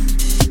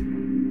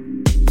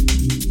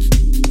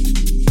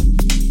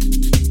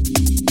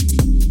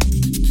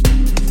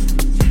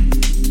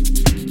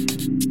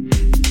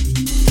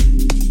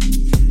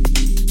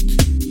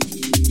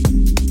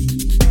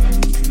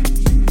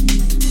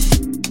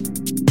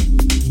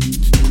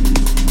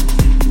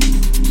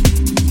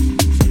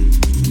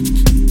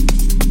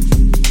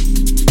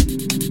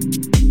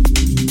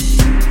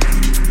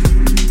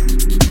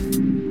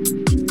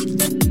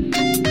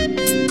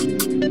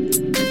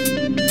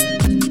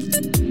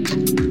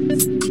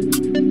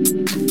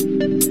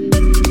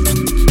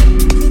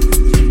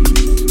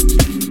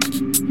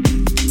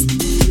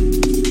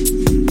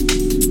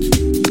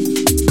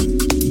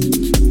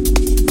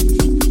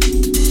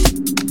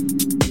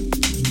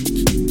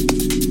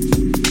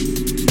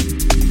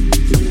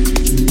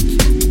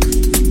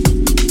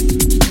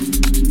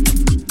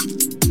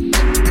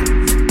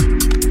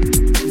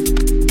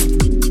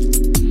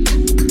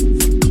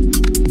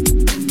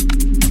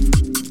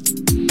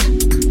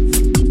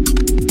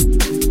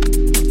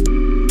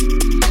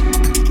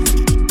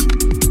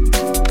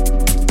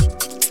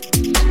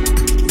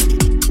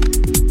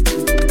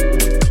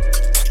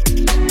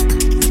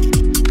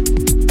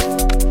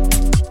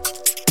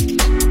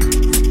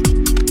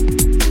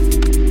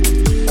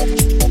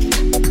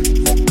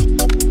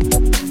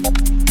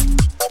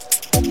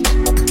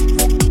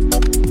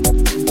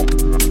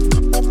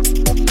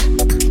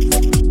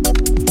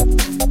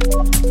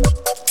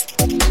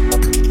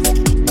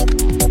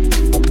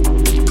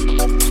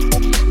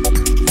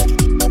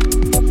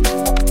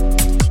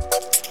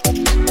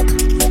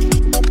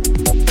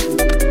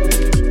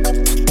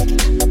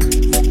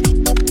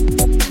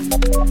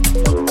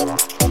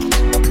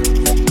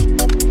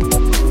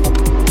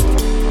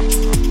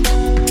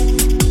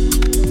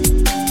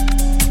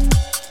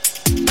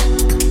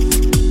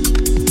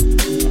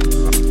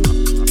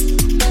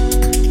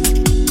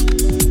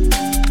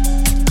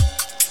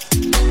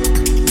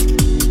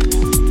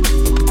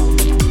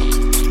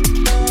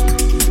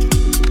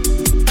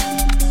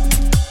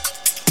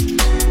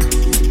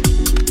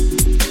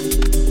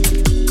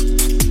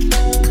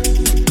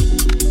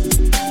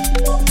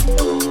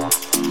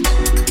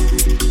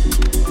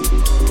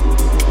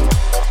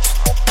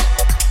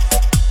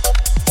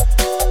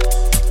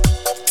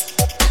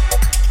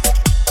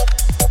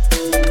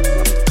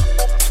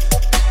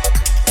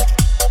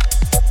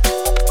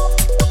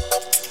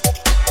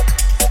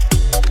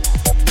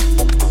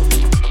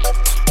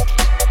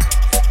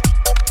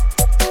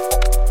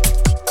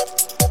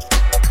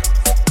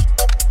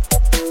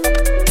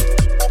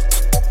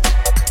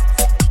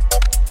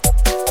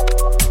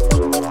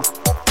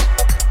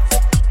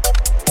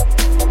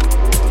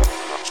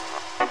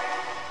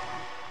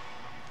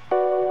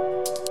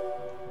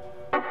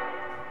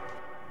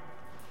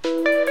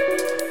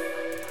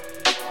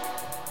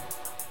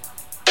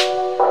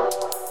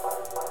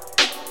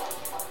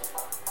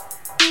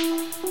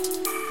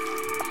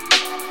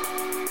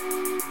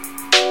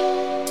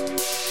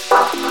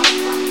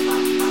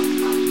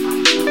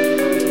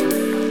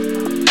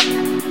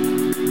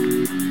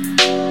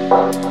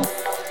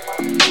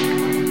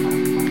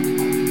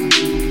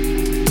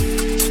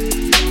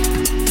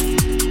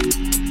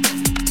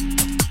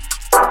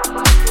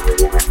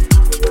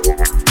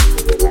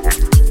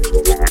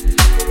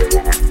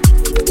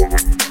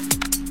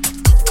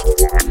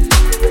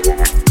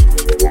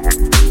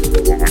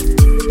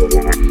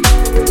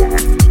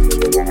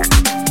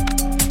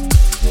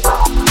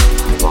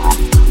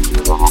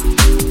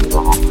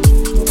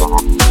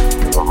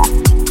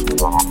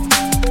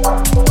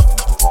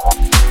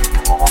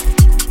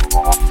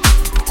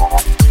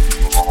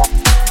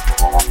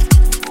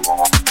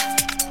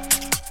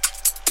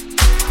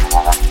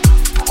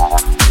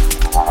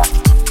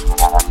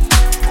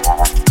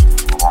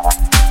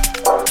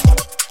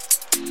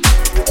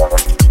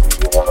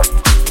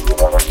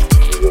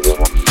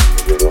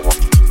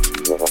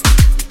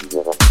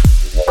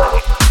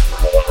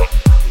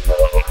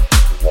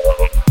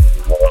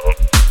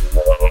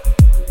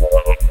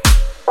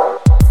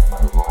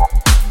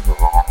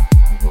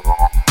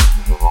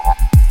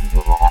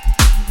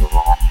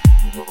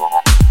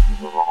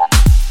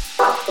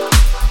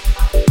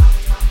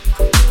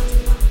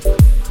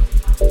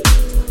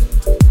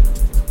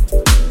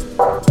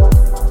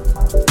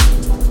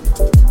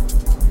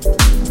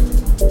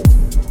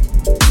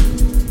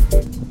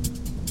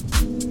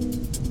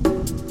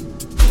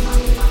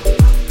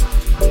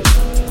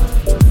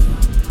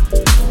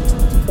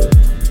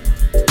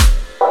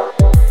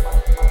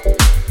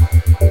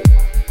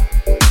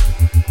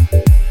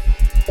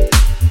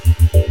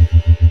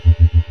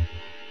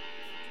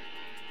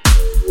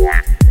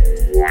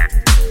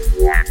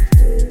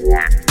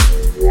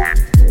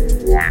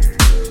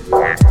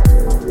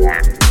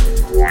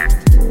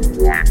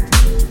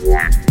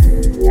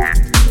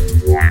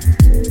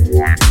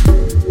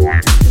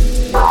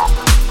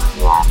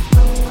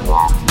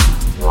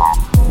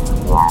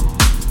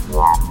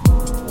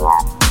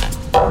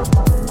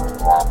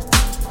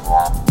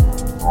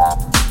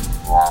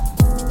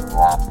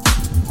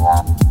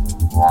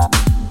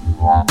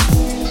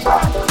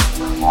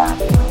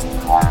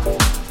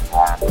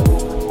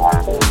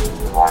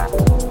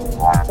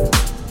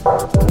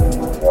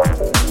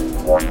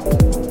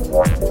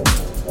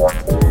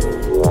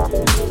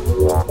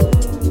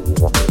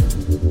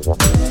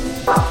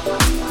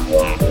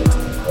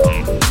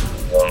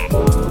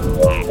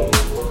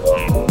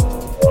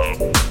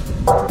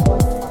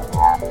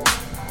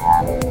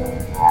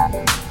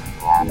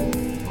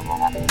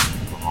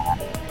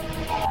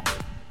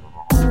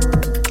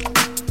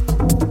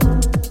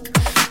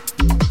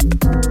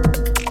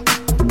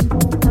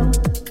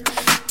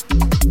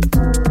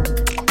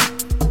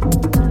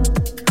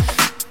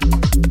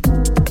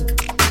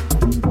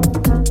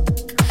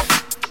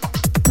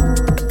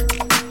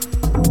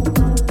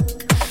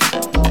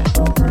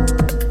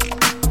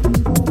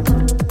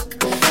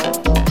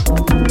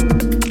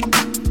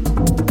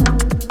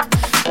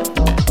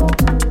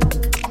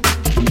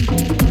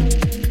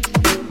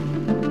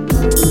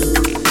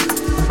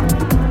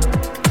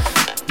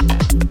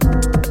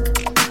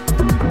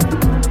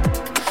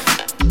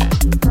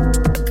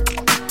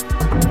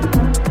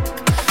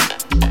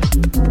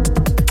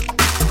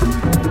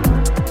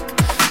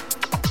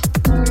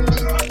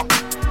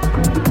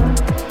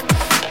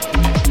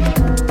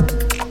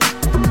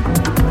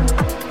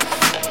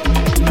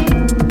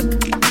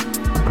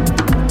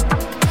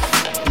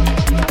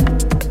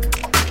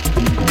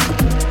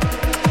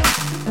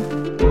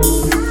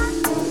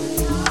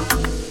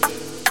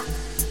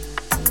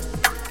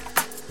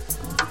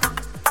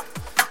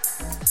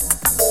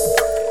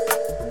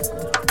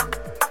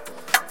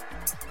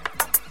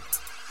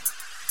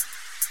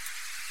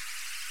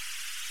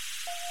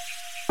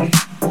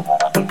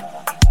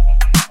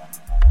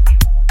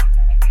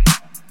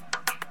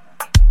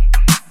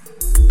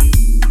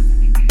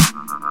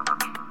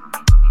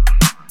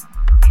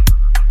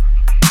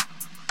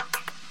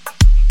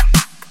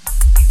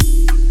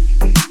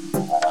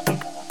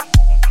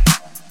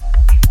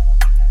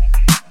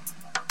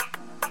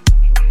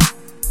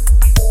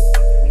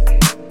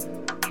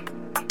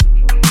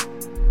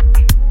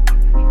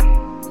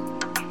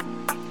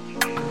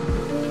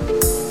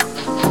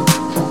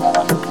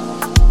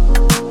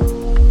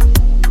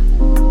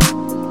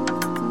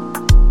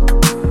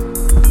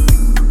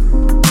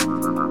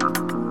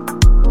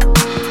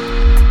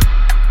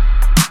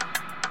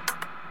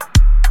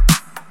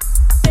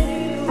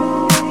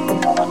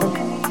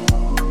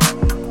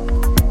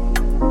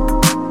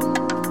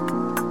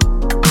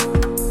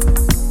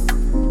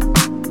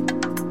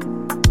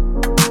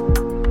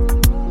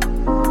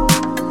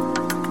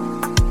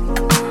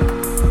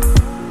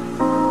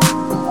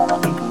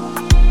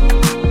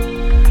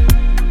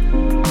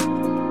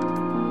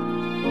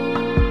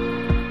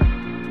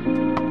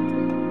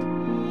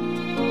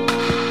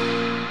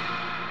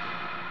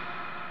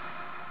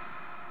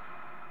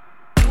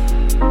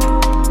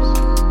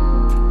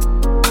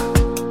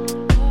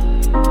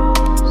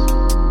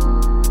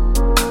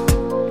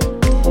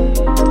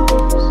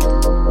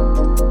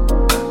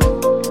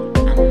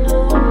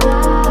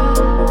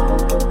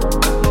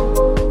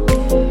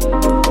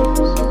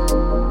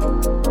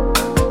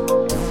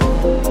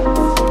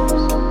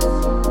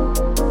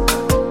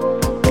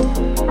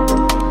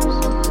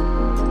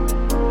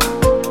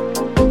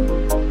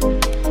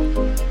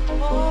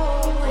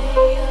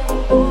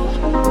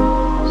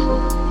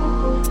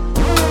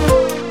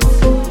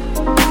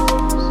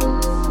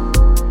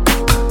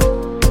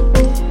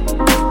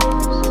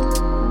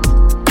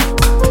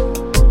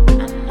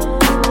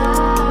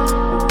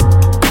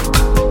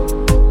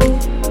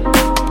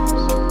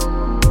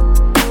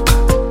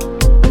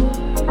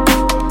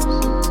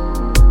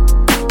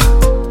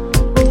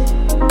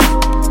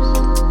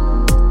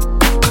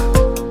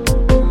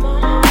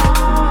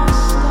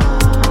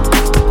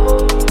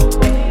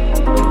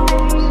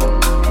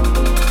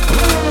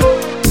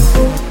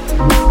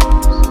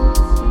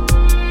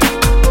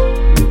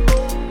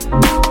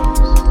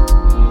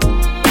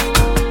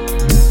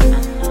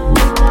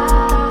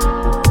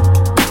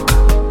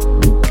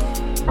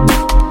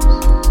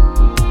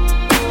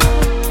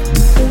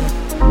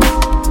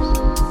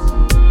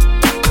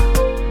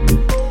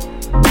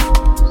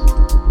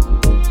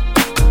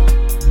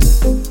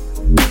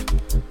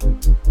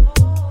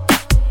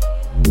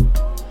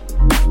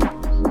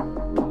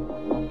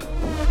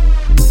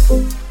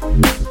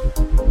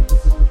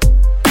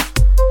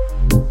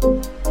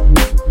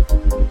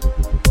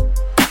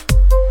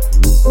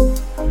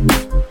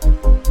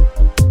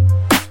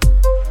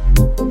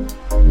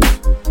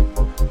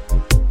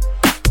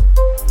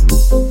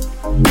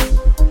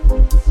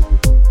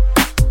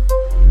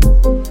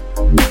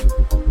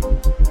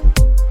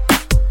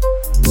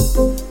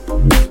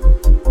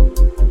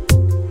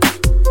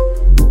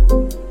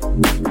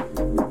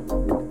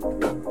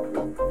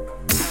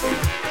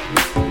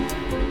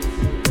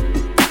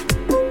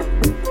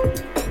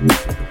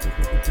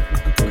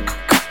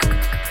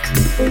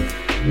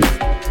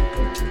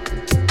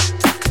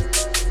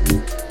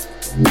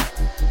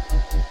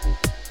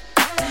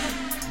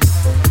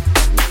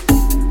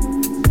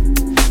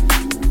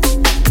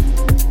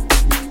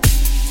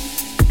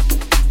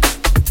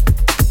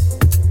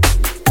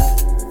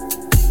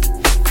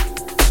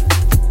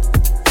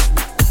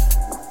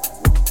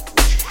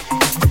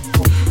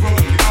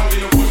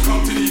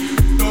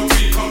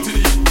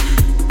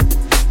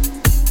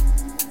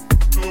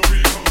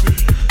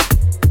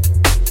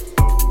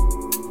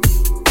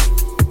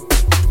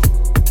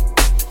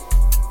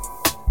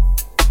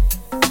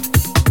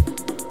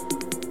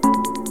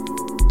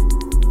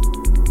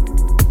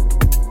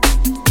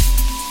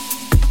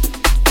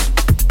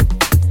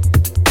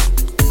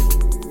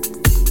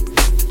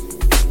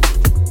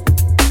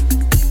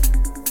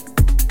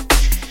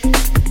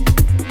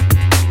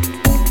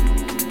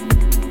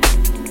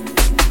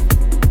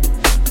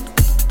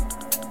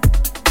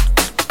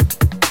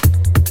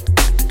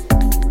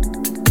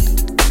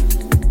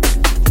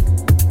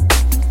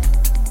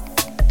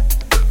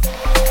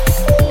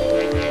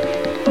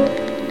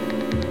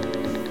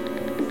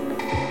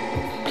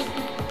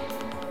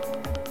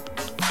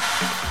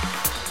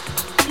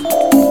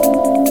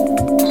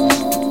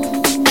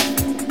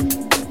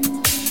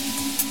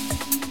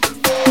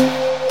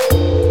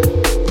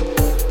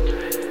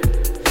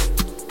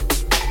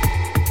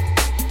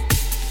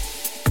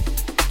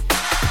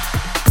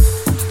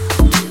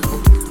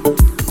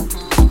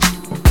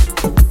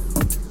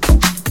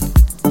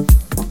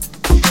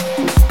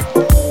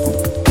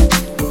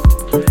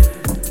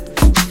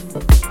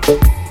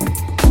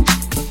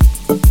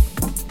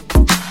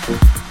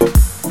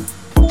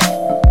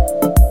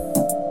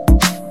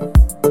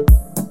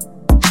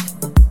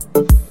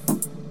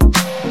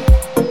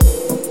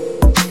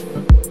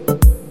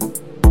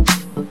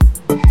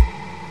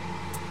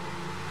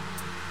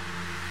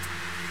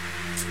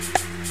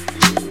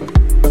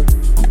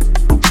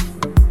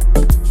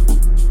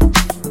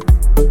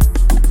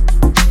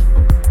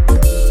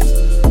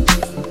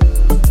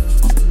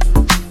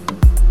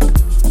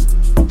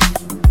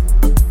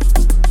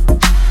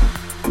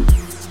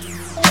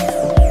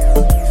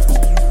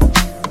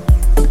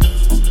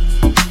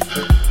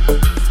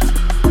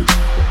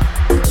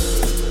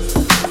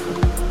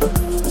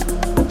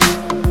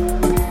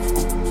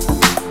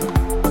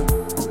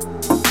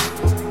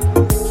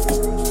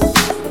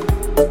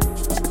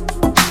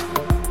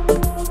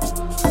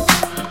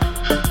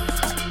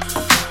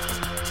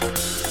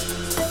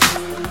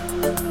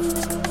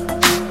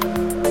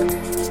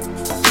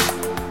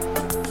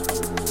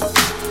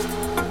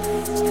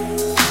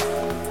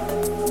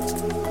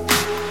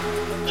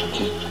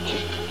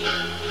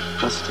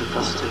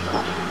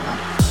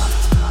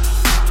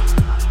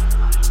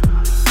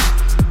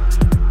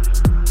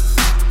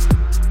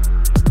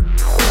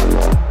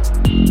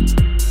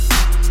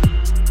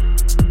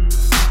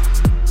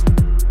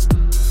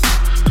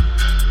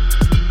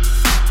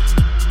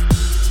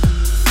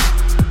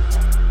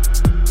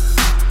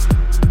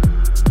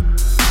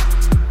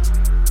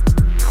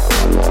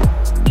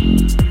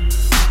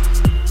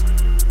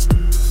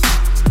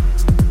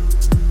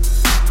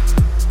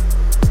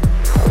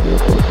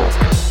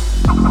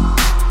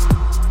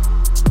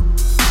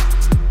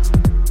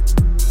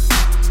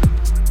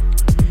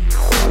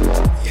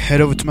 head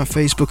over to my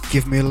Facebook,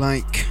 give me a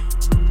like.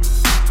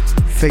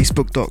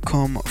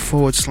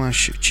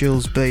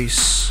 Facebook.com/Chillz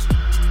Bass.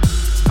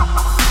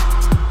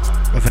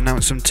 I've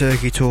announced some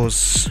Turkey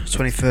tours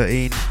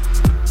 2013.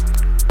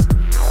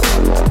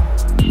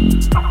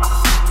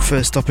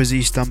 First stop is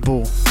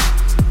Istanbul,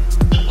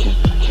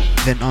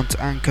 then on to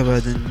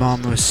Ankara, then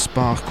Marmaris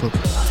Bar Club,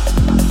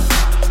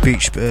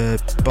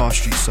 Bar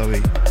Street,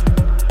 sorry.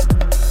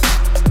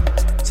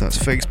 So that's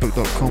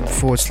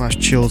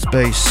facebook.com/Chillz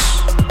Bass.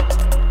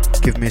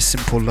 Give me a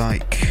simple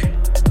like.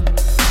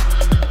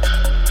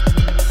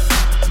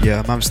 Yeah,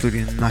 I'm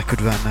absolutely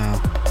knackered right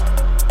now.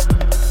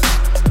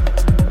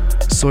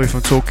 Sorry if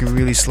I'm talking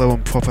really slow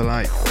and proper,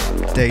 like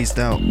dazed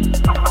out.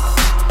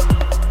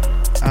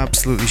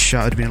 Absolutely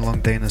shattered, been a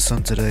long day in the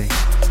sun today.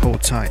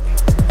 Hold tight,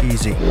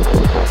 easy.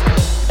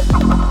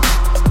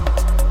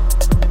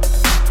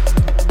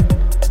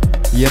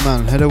 Yeah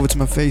man, head over to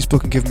my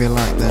Facebook and give me a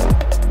like then.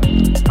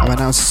 I'm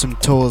announcing some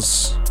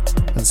tours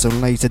and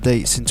some later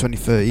dates in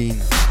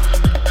 2013.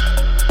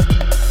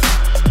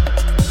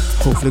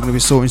 Hopefully I'm going to be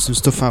sorting some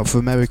stuff out for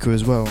America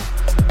as well.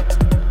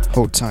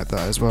 Hold tight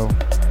that as well.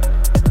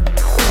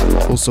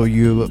 Also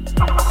Europe.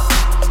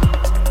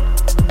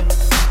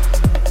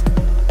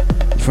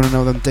 If you want to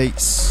know them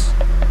dates,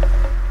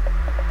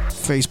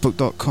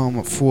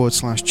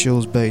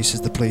 facebook.com/Chillz Bass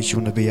is the place you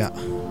want to be at.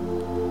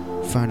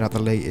 Find out the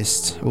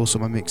latest. Also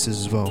my mixes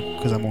as well,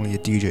 because I'm only a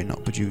DJ, not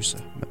a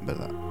producer.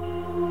 Remember that.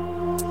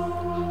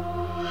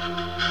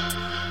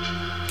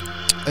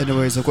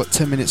 Anyways, I've got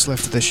 10 minutes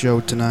left of the show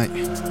tonight.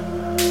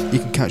 You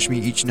can catch me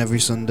each and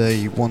every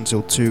Sunday, 1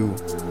 till 2.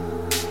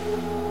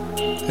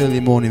 Early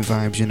morning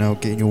vibes, you know,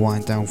 getting your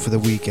wind down for the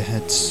week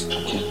ahead.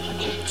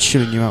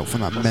 Chilling you out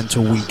from that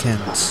mental weekend.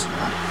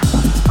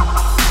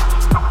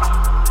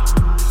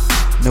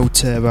 No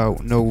tear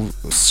out, no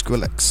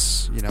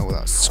Skrillex, you know,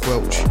 that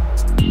squelch.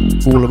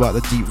 All about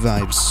the deep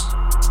vibes.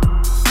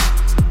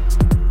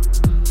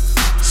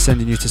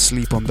 Sending you to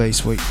sleep on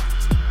bass weight.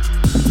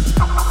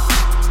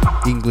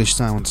 English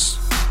sounds.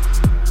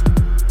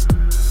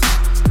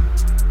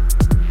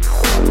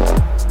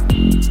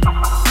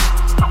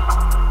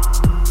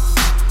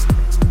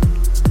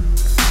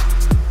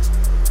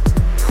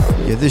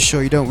 Yeah, this show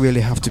you don't really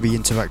have to be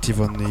interactive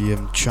on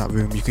the chat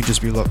room. You can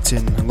just be locked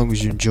in. As long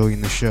as you're enjoying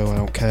the show, I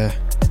don't care.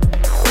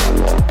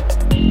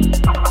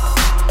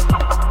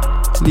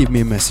 Leave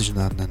me a message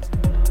now and then.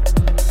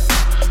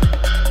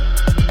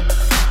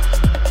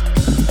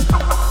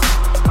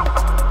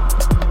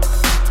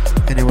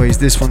 Anyways,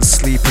 this one's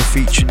Sleeper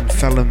featuring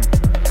Phelan.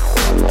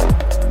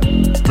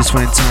 This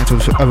one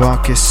entitled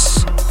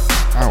Arrakis,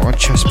 out on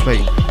Chest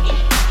Plate.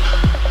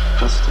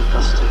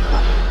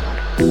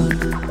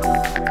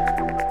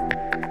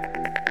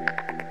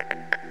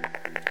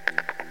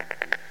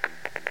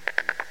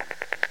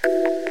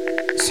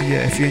 So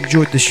yeah, if you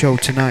enjoyed the show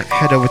tonight,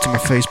 head over to my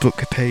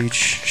Facebook page,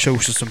 show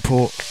some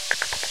support.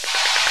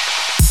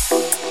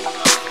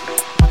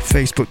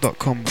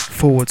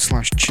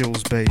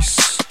 Facebook.com/Chillz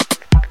Bass.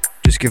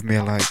 Just give me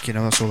a like, you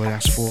know, that's all I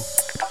ask for.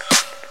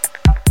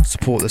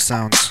 Support the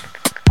sounds.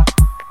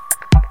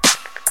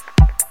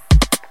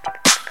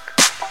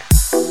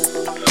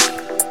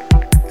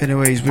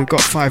 Anyways, we've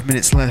got 5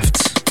 minutes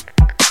left.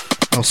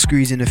 I'll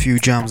squeeze in a few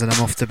jams and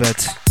I'm off to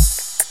bed.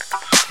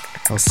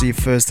 I'll see you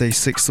Thursday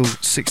 6 till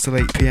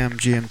 8 PM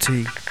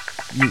GMT.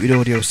 Muted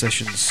audio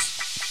sessions.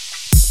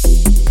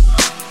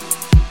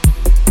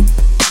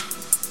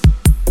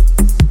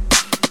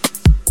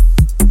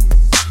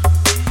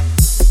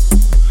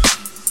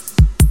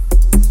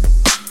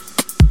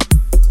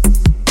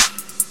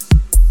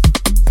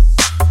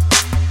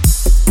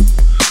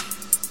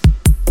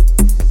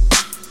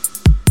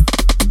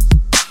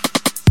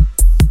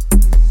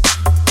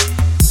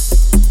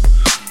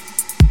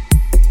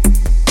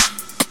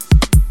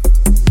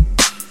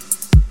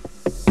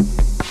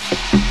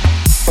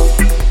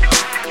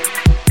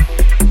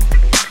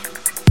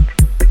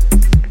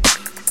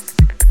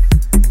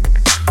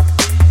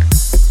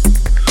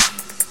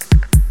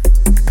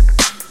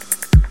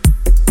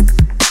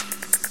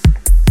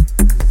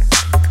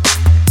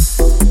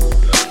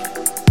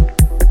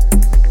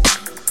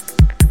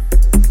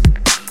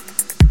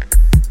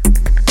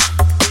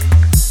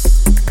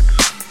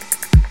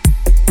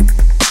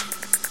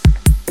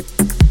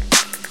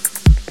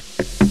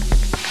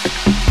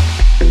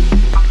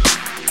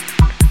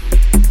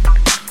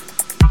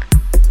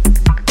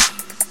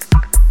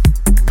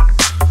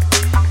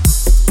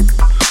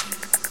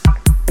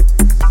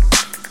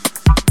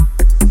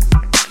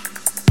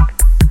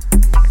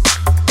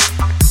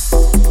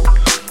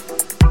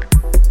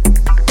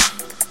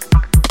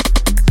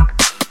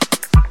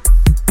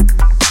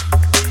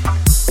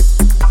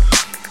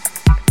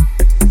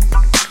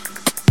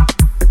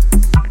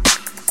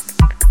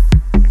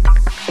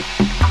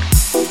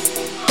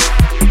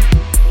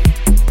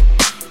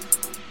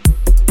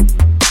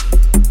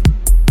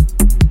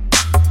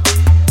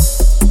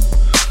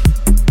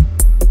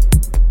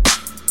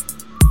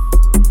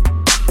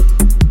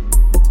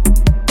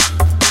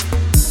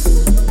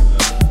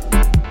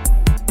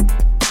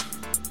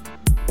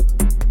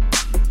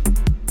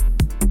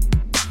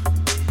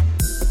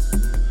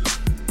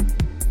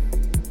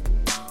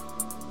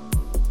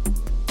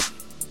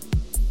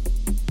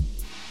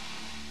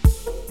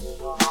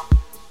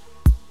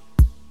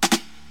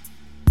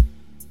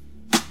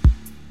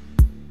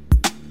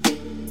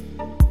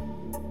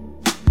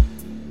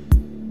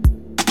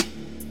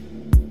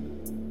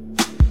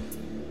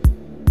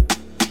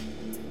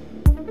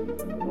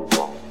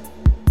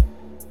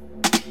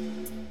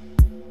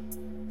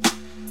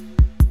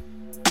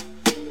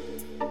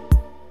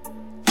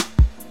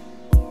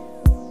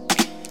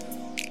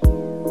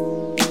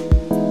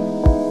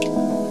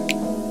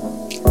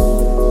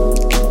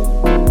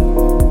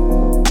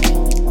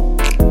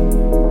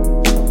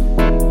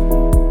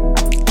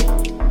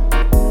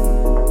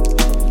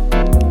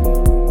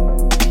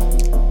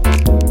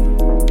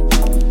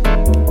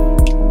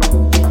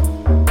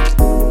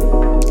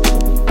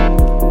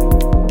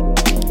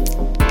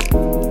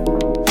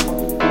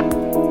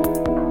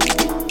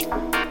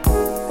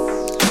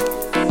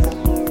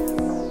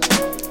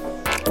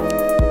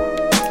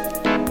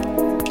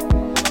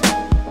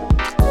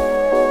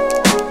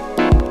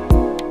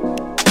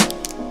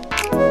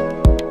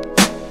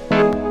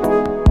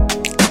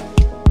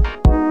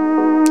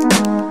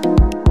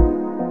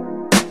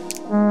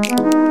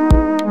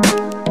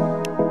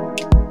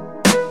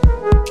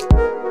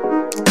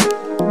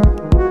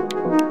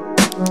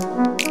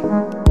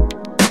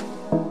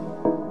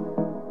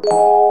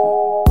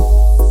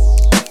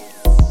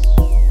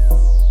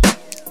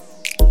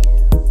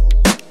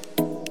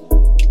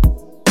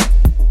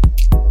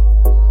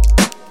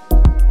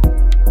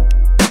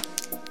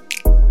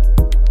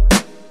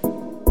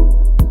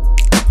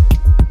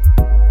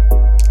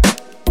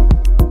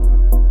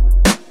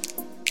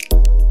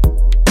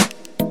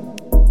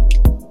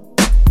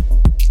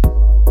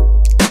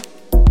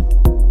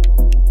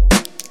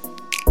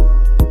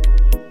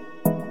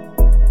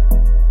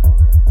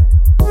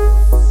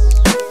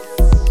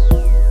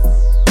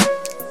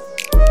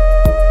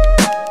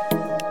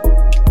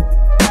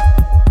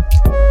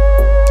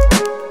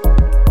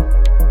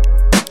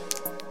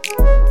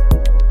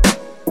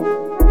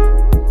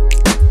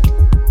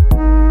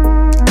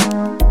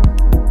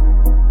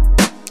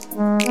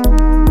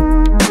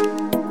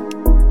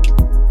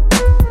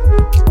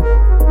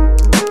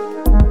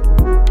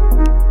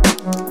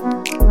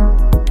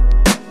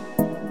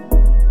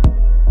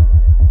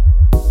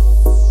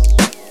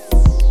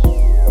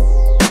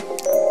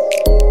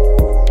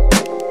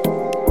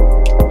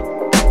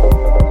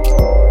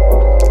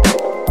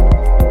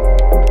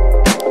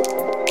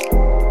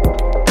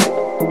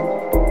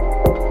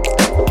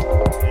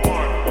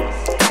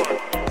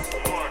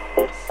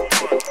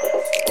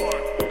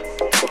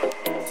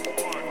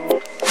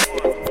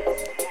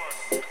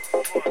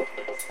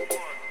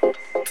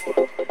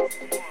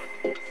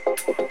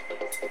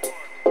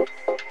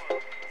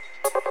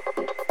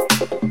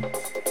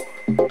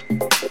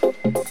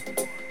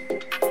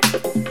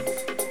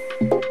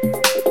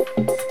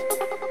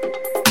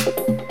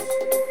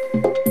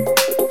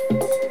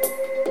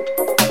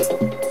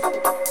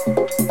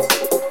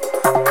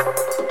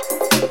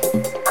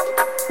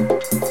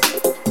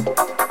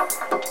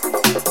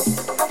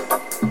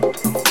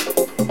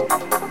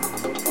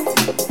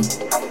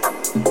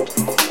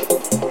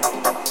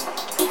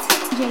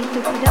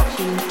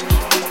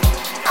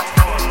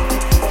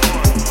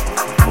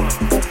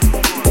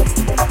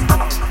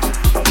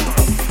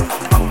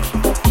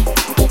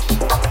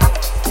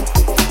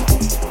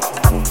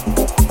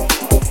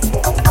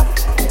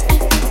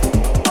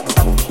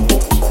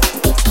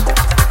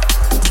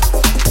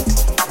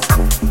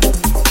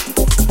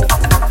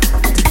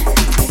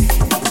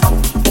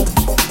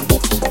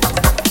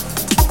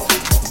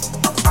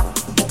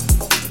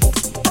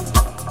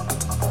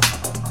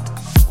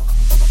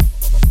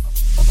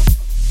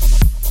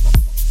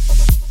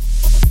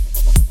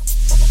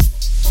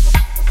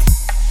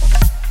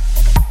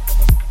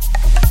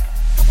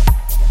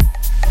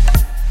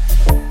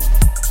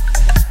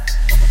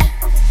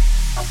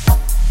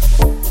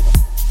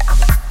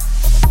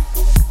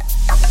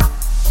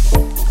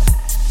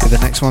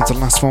 Next one's the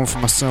last one for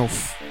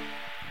myself.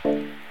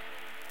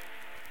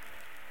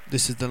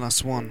 This is the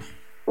last one.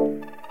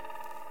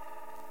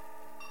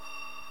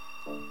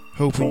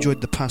 Hope you enjoyed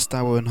the past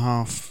hour and a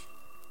half.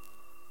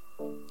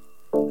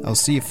 I'll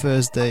see you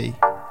Thursday,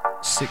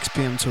 6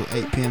 PM till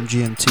 8 PM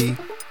GMT.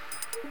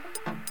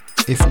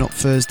 If not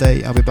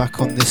Thursday, I'll be back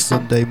on this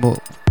Sunday /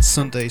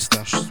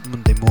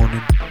 Monday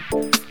morning,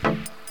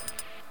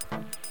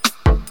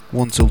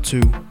 1 till 2.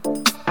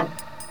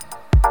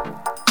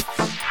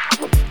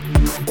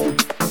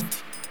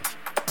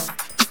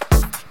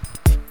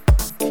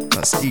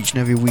 That's each and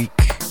every week.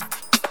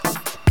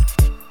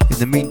 In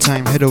the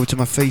meantime, head over to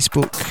my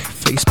Facebook,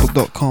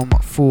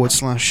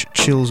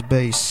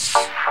 facebook.com/chillzbass.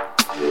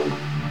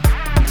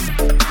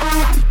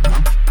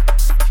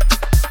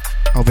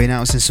 I'll be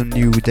announcing some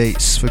new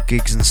dates for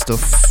gigs and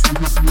stuff.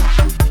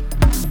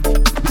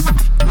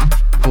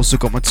 Also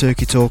got my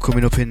Turkey tour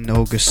coming up in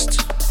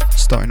August,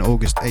 starting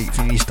August 8th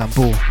in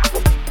Istanbul.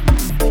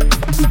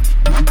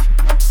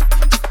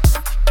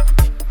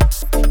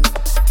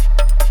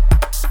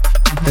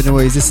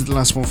 Anyways, this is the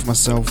last one for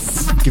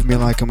myself. Give me a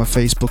like on my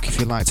Facebook if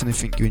you liked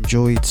anything you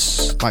enjoyed.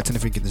 Liked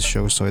anything in the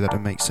show, sorry, that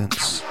didn't make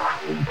sense.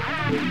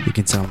 You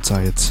can tell I'm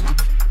tired.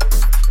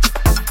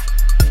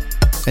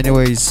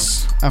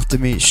 Anyways, after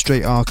me, it's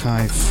straight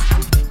archive.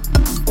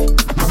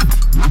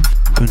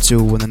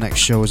 Until when the next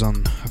show is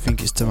on. I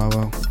think it's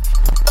tomorrow.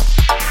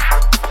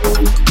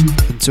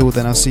 Until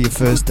then, I'll see you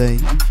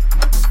Thursday.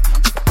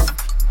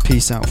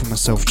 Peace out from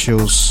myself,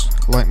 Chillz.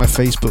 Like my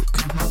Facebook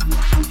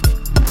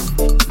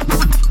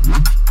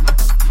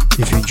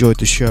if you enjoyed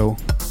the show,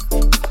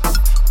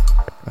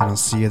 and I'll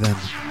see you then.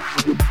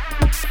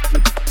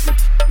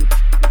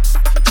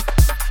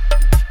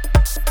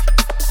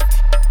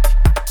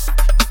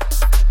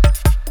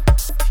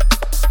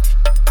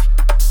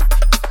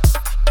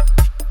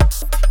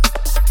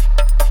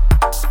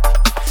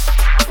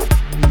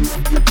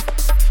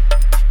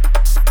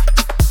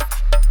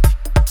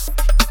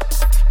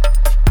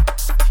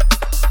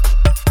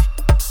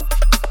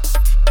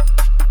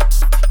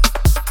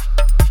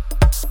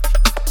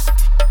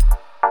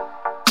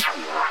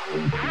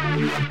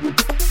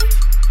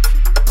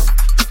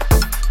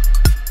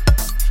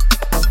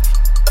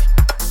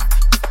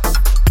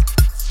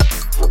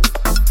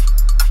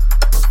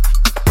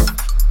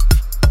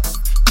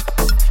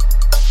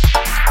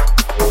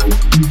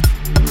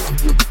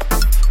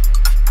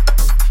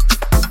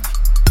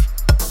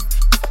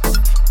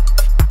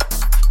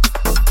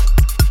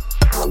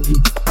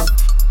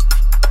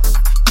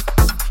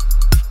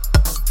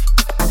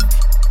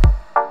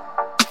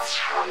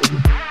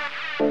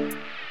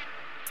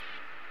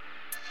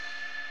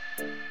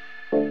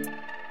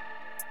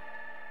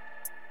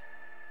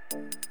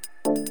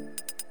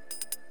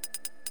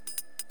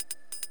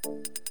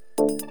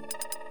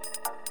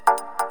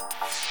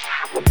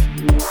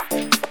 Yeah.